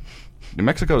Mexico. New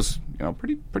Mexico's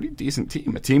pretty decent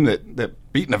team. A team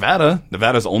that beat Nevada.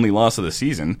 Nevada's only loss of the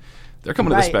season. They're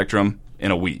coming to the Spectrum in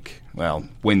a week. Well,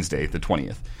 Wednesday, the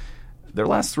 20th. Their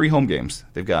last 3 home games,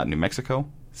 they've got New Mexico,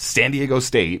 San Diego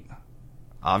State.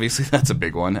 Obviously, that's a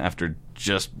big one after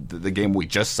just the game we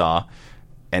just saw,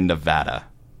 and Nevada.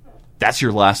 That's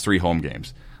your last 3 home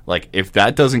games. Like, if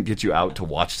that doesn't get you out to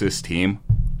watch this team,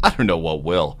 I don't know what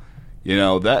will.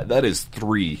 That is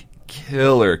 3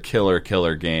 killer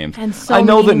games. And so I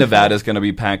know that Nevada's going to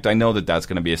be packed. I know that that's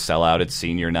going to be a sellout. It's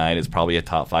senior night. It's probably a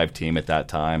top 5 team at that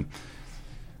time.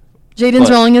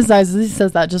 Jaden's rolling his eyes as he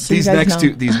says that, just so you guys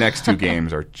know. These next 2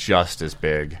 games are just as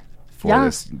big for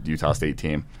this Utah State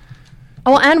team.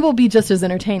 Oh, and will be just as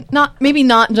entertaining. Maybe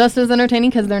not just as entertaining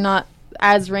because they're not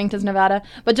as ranked as Nevada,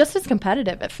 but just as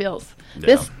competitive, it feels. Yeah.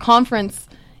 This conference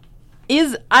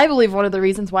is, I believe, one of the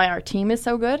reasons why our team is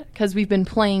so good, because we've been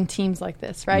playing teams like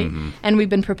this, right? Mm-hmm. And we've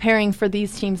been preparing for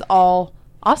these teams all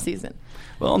offseason.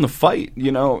 Well, in the fight,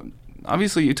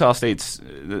 obviously Utah State's,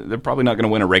 they're probably not going to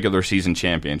win a regular season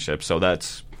championship, so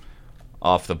that's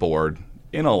off the board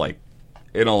in all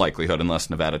likelihood, unless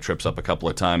Nevada trips up a couple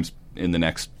of times in the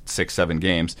next 6-7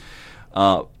 games.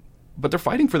 But they're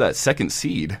fighting for that second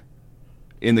seed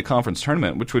in the conference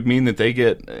tournament, which would mean that they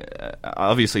get,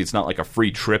 obviously it's not like a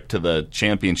free trip to the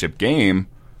championship game,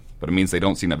 but it means they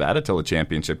don't see Nevada till the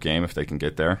championship game if they can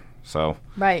get there. So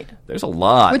there's a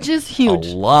lot. Which is huge.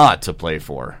 A lot to play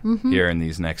for here in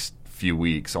these next few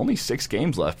weeks. Only 6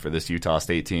 games left for this Utah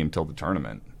State team till the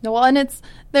tournament. Well, and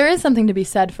there is something to be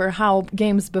said for how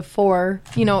games before,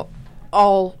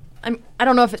 I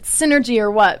don't know if it's synergy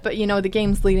or what, but, the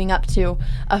games leading up to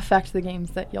affect the games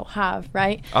that you'll have,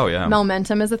 right? Oh, yeah.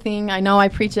 Momentum is a thing. I know I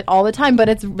preach it all the time, but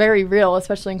it's very real,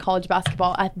 especially in college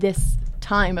basketball at this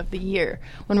time of the year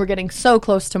when we're getting so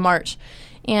close to March.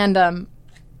 And,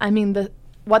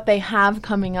 what they have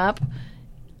coming up,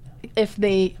 if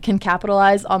they can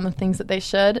capitalize on the things that they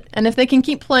should, and if they can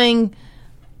keep playing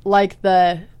like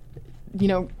the,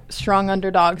 strong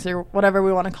underdogs or whatever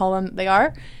we want to call them they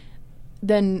are,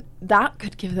 then that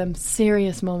could give them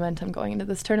serious momentum going into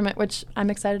this tournament, which I'm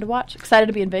excited to watch. Excited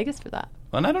to be in Vegas for that.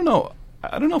 And I don't know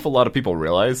if a lot of people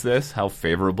realize this, how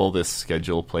favorable this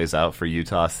schedule plays out for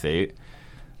Utah State,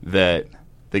 that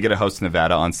they get to host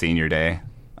Nevada on senior day.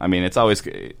 It's always,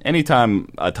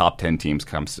 anytime a top 10 team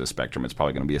comes to the Spectrum, it's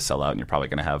probably going to be a sellout, and you're probably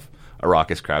going to have a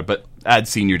raucous crowd. But add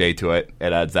senior day to it,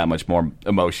 it adds that much more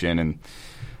emotion, and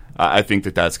I think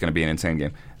that's going to be an insane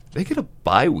game. They get a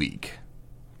bye week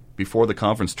before the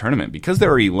conference tournament. Because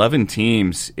there are 11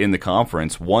 teams in the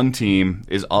conference, one team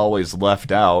is always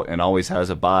left out and always has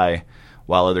a bye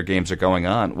while other games are going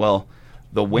on. Well,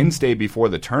 the Wednesday before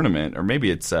the tournament, or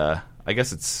maybe it's, I'm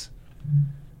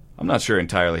not sure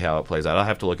entirely how it plays out. I'll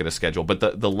have to look at a schedule.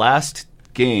 But the last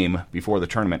game before the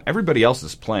tournament, everybody else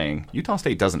is playing. Utah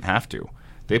State doesn't have to.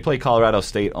 They play Colorado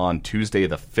State on Tuesday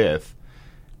the 5th,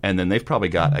 and then they've probably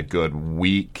got a good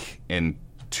week and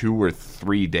 2 or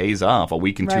 3 days off, a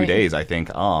week and 2 days, I think,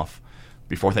 off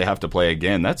before they have to play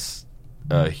again. That's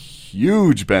a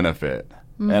huge benefit.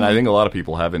 Mm-hmm. And I think a lot of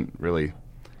people haven't really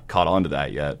caught on to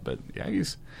that yet. But the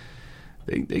Aggies,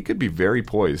 they could be very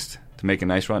poised to make a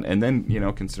nice run. And then,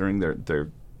 considering they're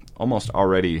almost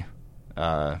already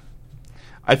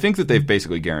I think that they've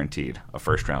basically guaranteed a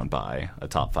first-round bye, a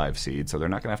top 5 seed, so they're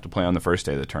not going to have to play on the first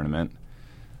day of the tournament.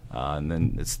 And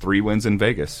then it's 3 wins in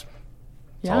Vegas.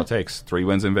 That's all it takes. 3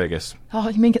 wins in Vegas. Oh,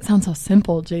 you make it sound so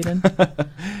simple, Jaden.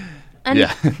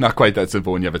 Yeah, not quite that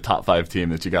simple when you have a top 5 team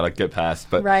that you got to get past.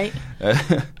 But right.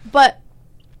 But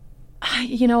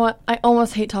you know what? I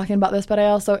almost hate talking about this, but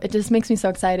it just makes me so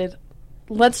excited.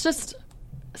 Let's just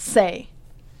say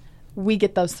we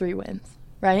get those 3 wins,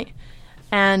 right?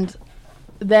 And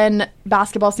then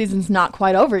basketball season's not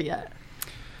quite over yet.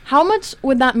 How much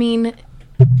would that mean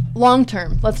long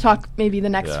term? Let's talk maybe the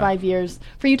next 5 years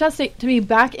for Utah State to be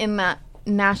back in that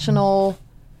national,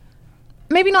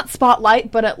 maybe not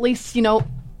spotlight, but at least,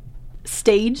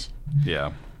 stage.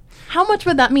 Yeah. How much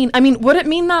would that mean? I mean, would it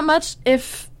mean that much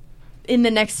if in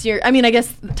the next year, I mean, I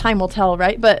guess time will tell,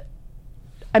 right? But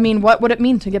I mean, what would it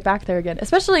mean to get back there again?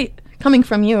 Especially coming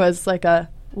from you as like a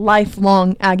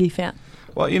lifelong Aggie fan.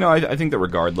 Well, I think that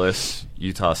regardless,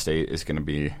 Utah State is going to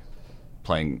be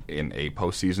playing in a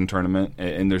postseason tournament,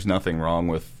 and there's nothing wrong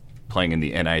with playing in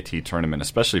the NIT tournament,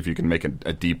 especially if you can make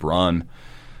a deep run.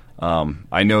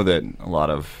 I know that a lot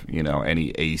of, any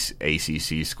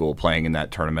ACC school playing in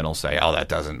that tournament will say, oh, that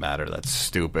doesn't matter. That's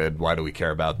stupid. Why do we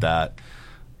care about that?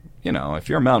 If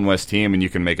you're a Mountain West team and you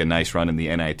can make a nice run in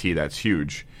the NIT, that's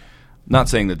huge. I'm not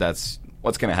saying that that's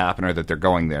what's going to happen or that they're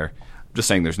going there. I'm just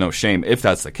saying there's no shame if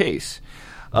that's the case.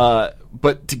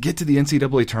 But to get to the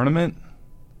NCAA tournament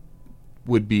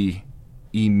would be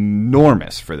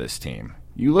enormous for this team.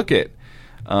 You look at,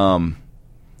 and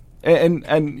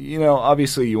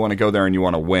obviously you want to go there and you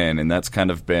want to win, and that's kind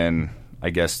of been,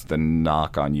 I guess, the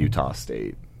knock on Utah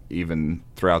State, even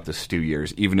throughout this 2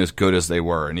 years, even as good as they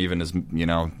were, and even as,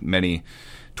 many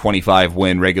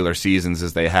 25-win regular seasons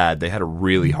as they had a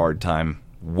really hard time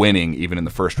winning, even in the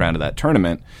first round of that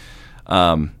tournament.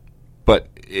 But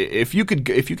if you could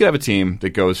have a team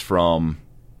that goes from,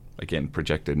 again,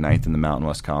 projected 9th in the Mountain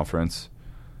West Conference,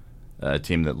 a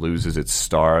team that loses its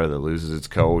star, that loses its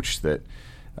coach, that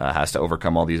has to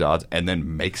overcome all these odds, and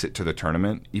then makes it to the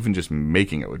tournament, even just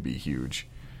making it would be huge.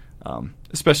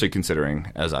 Especially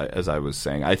considering, as I was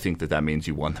saying, I think that means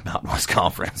you won the Mountain West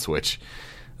Conference, which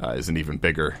is an even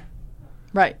bigger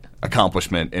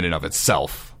accomplishment in and of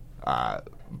itself.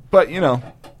 But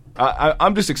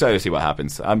I'm just excited to see what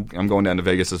happens. I'm going down to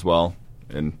Vegas as well,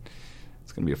 and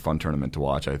it's going to be a fun tournament to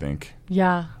watch, I think.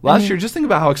 Yeah. Last year, just think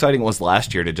about how exciting it was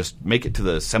last year to just make it to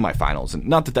the semifinals. And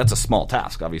not that that's a small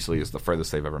task. Obviously, it's the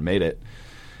furthest they've ever made it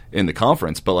in the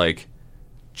conference. But,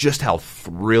 just how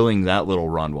thrilling that little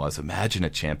run was. Imagine a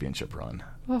championship run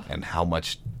and how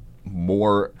much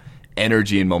more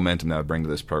energy and momentum that would bring to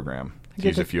this program. To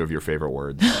use a few of your favorite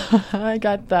words. I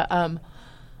got the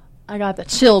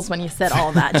chills when you said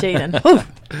all that,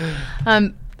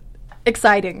 Jaden.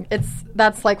 Exciting.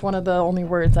 That's like one of the only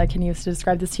words I can use to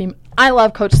describe this team. I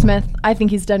love Coach Smith. I think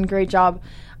he's done a great job.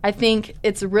 I think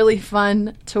it's really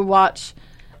fun to watch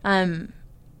them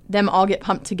all get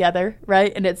pumped together,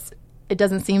 right? And it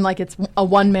doesn't seem like it's a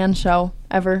one-man show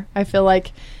ever. I feel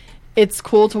like it's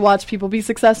cool to watch people be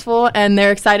successful, and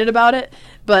they're excited about it,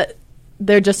 but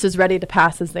they're just as ready to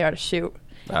pass as they are to shoot.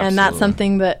 Absolutely. And that's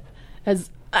something that has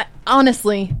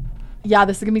honestly,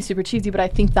 this is going to be super cheesy, but I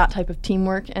think that type of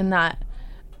teamwork and that,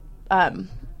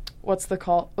 what's it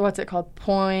called?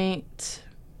 Point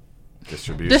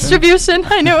distribution.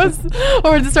 I know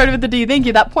it started with the D. Thank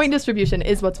you. That point distribution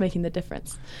is what's making the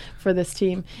difference for this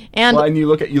team. And you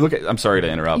look at. I'm sorry to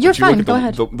interrupt. You're fine. Go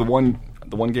ahead. The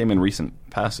one game in recent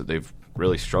past that they've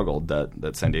really struggled,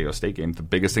 that San Diego State game. The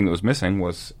biggest thing that was missing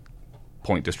was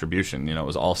point distribution. It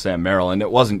was all Sam Merrill, and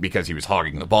it wasn't because he was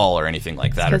hogging the ball or anything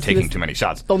like that or taking too many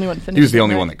shots. The only one finished. He was the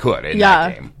only one that could in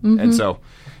that game. Mm-hmm. And so,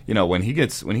 when he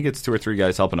gets 2 or 3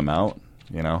 guys helping him out,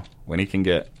 when he can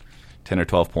get 10 or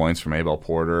 12 points from Abel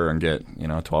Porter and get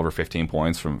 12 or 15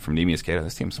 points from Neemias Queta,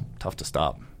 this team's tough to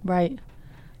stop. Right.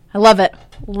 I love it.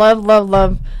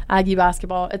 Love Aggie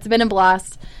basketball. It's been a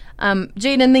blast.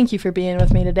 Jaden, thank you for being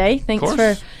with me today. Thanks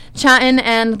for chatting,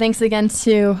 and thanks again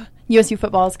to USU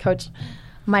football's coach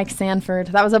Mike Sanford.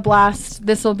 That was a blast.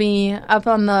 This will be up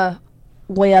on the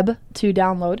web to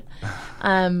download.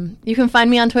 You can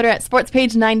find me on Twitter at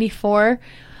SportsPage94.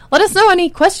 Let us know any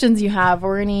questions you have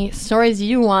or any stories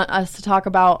you want us to talk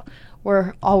about.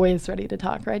 We're always ready to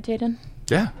talk, right, Jaden?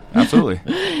 Yeah, absolutely.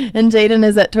 And Jaden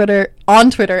is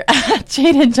on Twitter at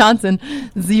Jaden Johnson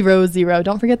 00.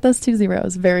 Don't forget those 2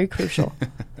 zeros. Very crucial.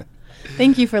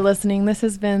 Thank you for listening. This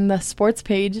has been the Sports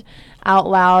Page Out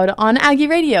Loud on Aggie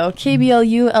Radio,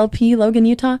 KBLU LP Logan,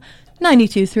 Utah,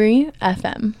 92.3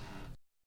 FM.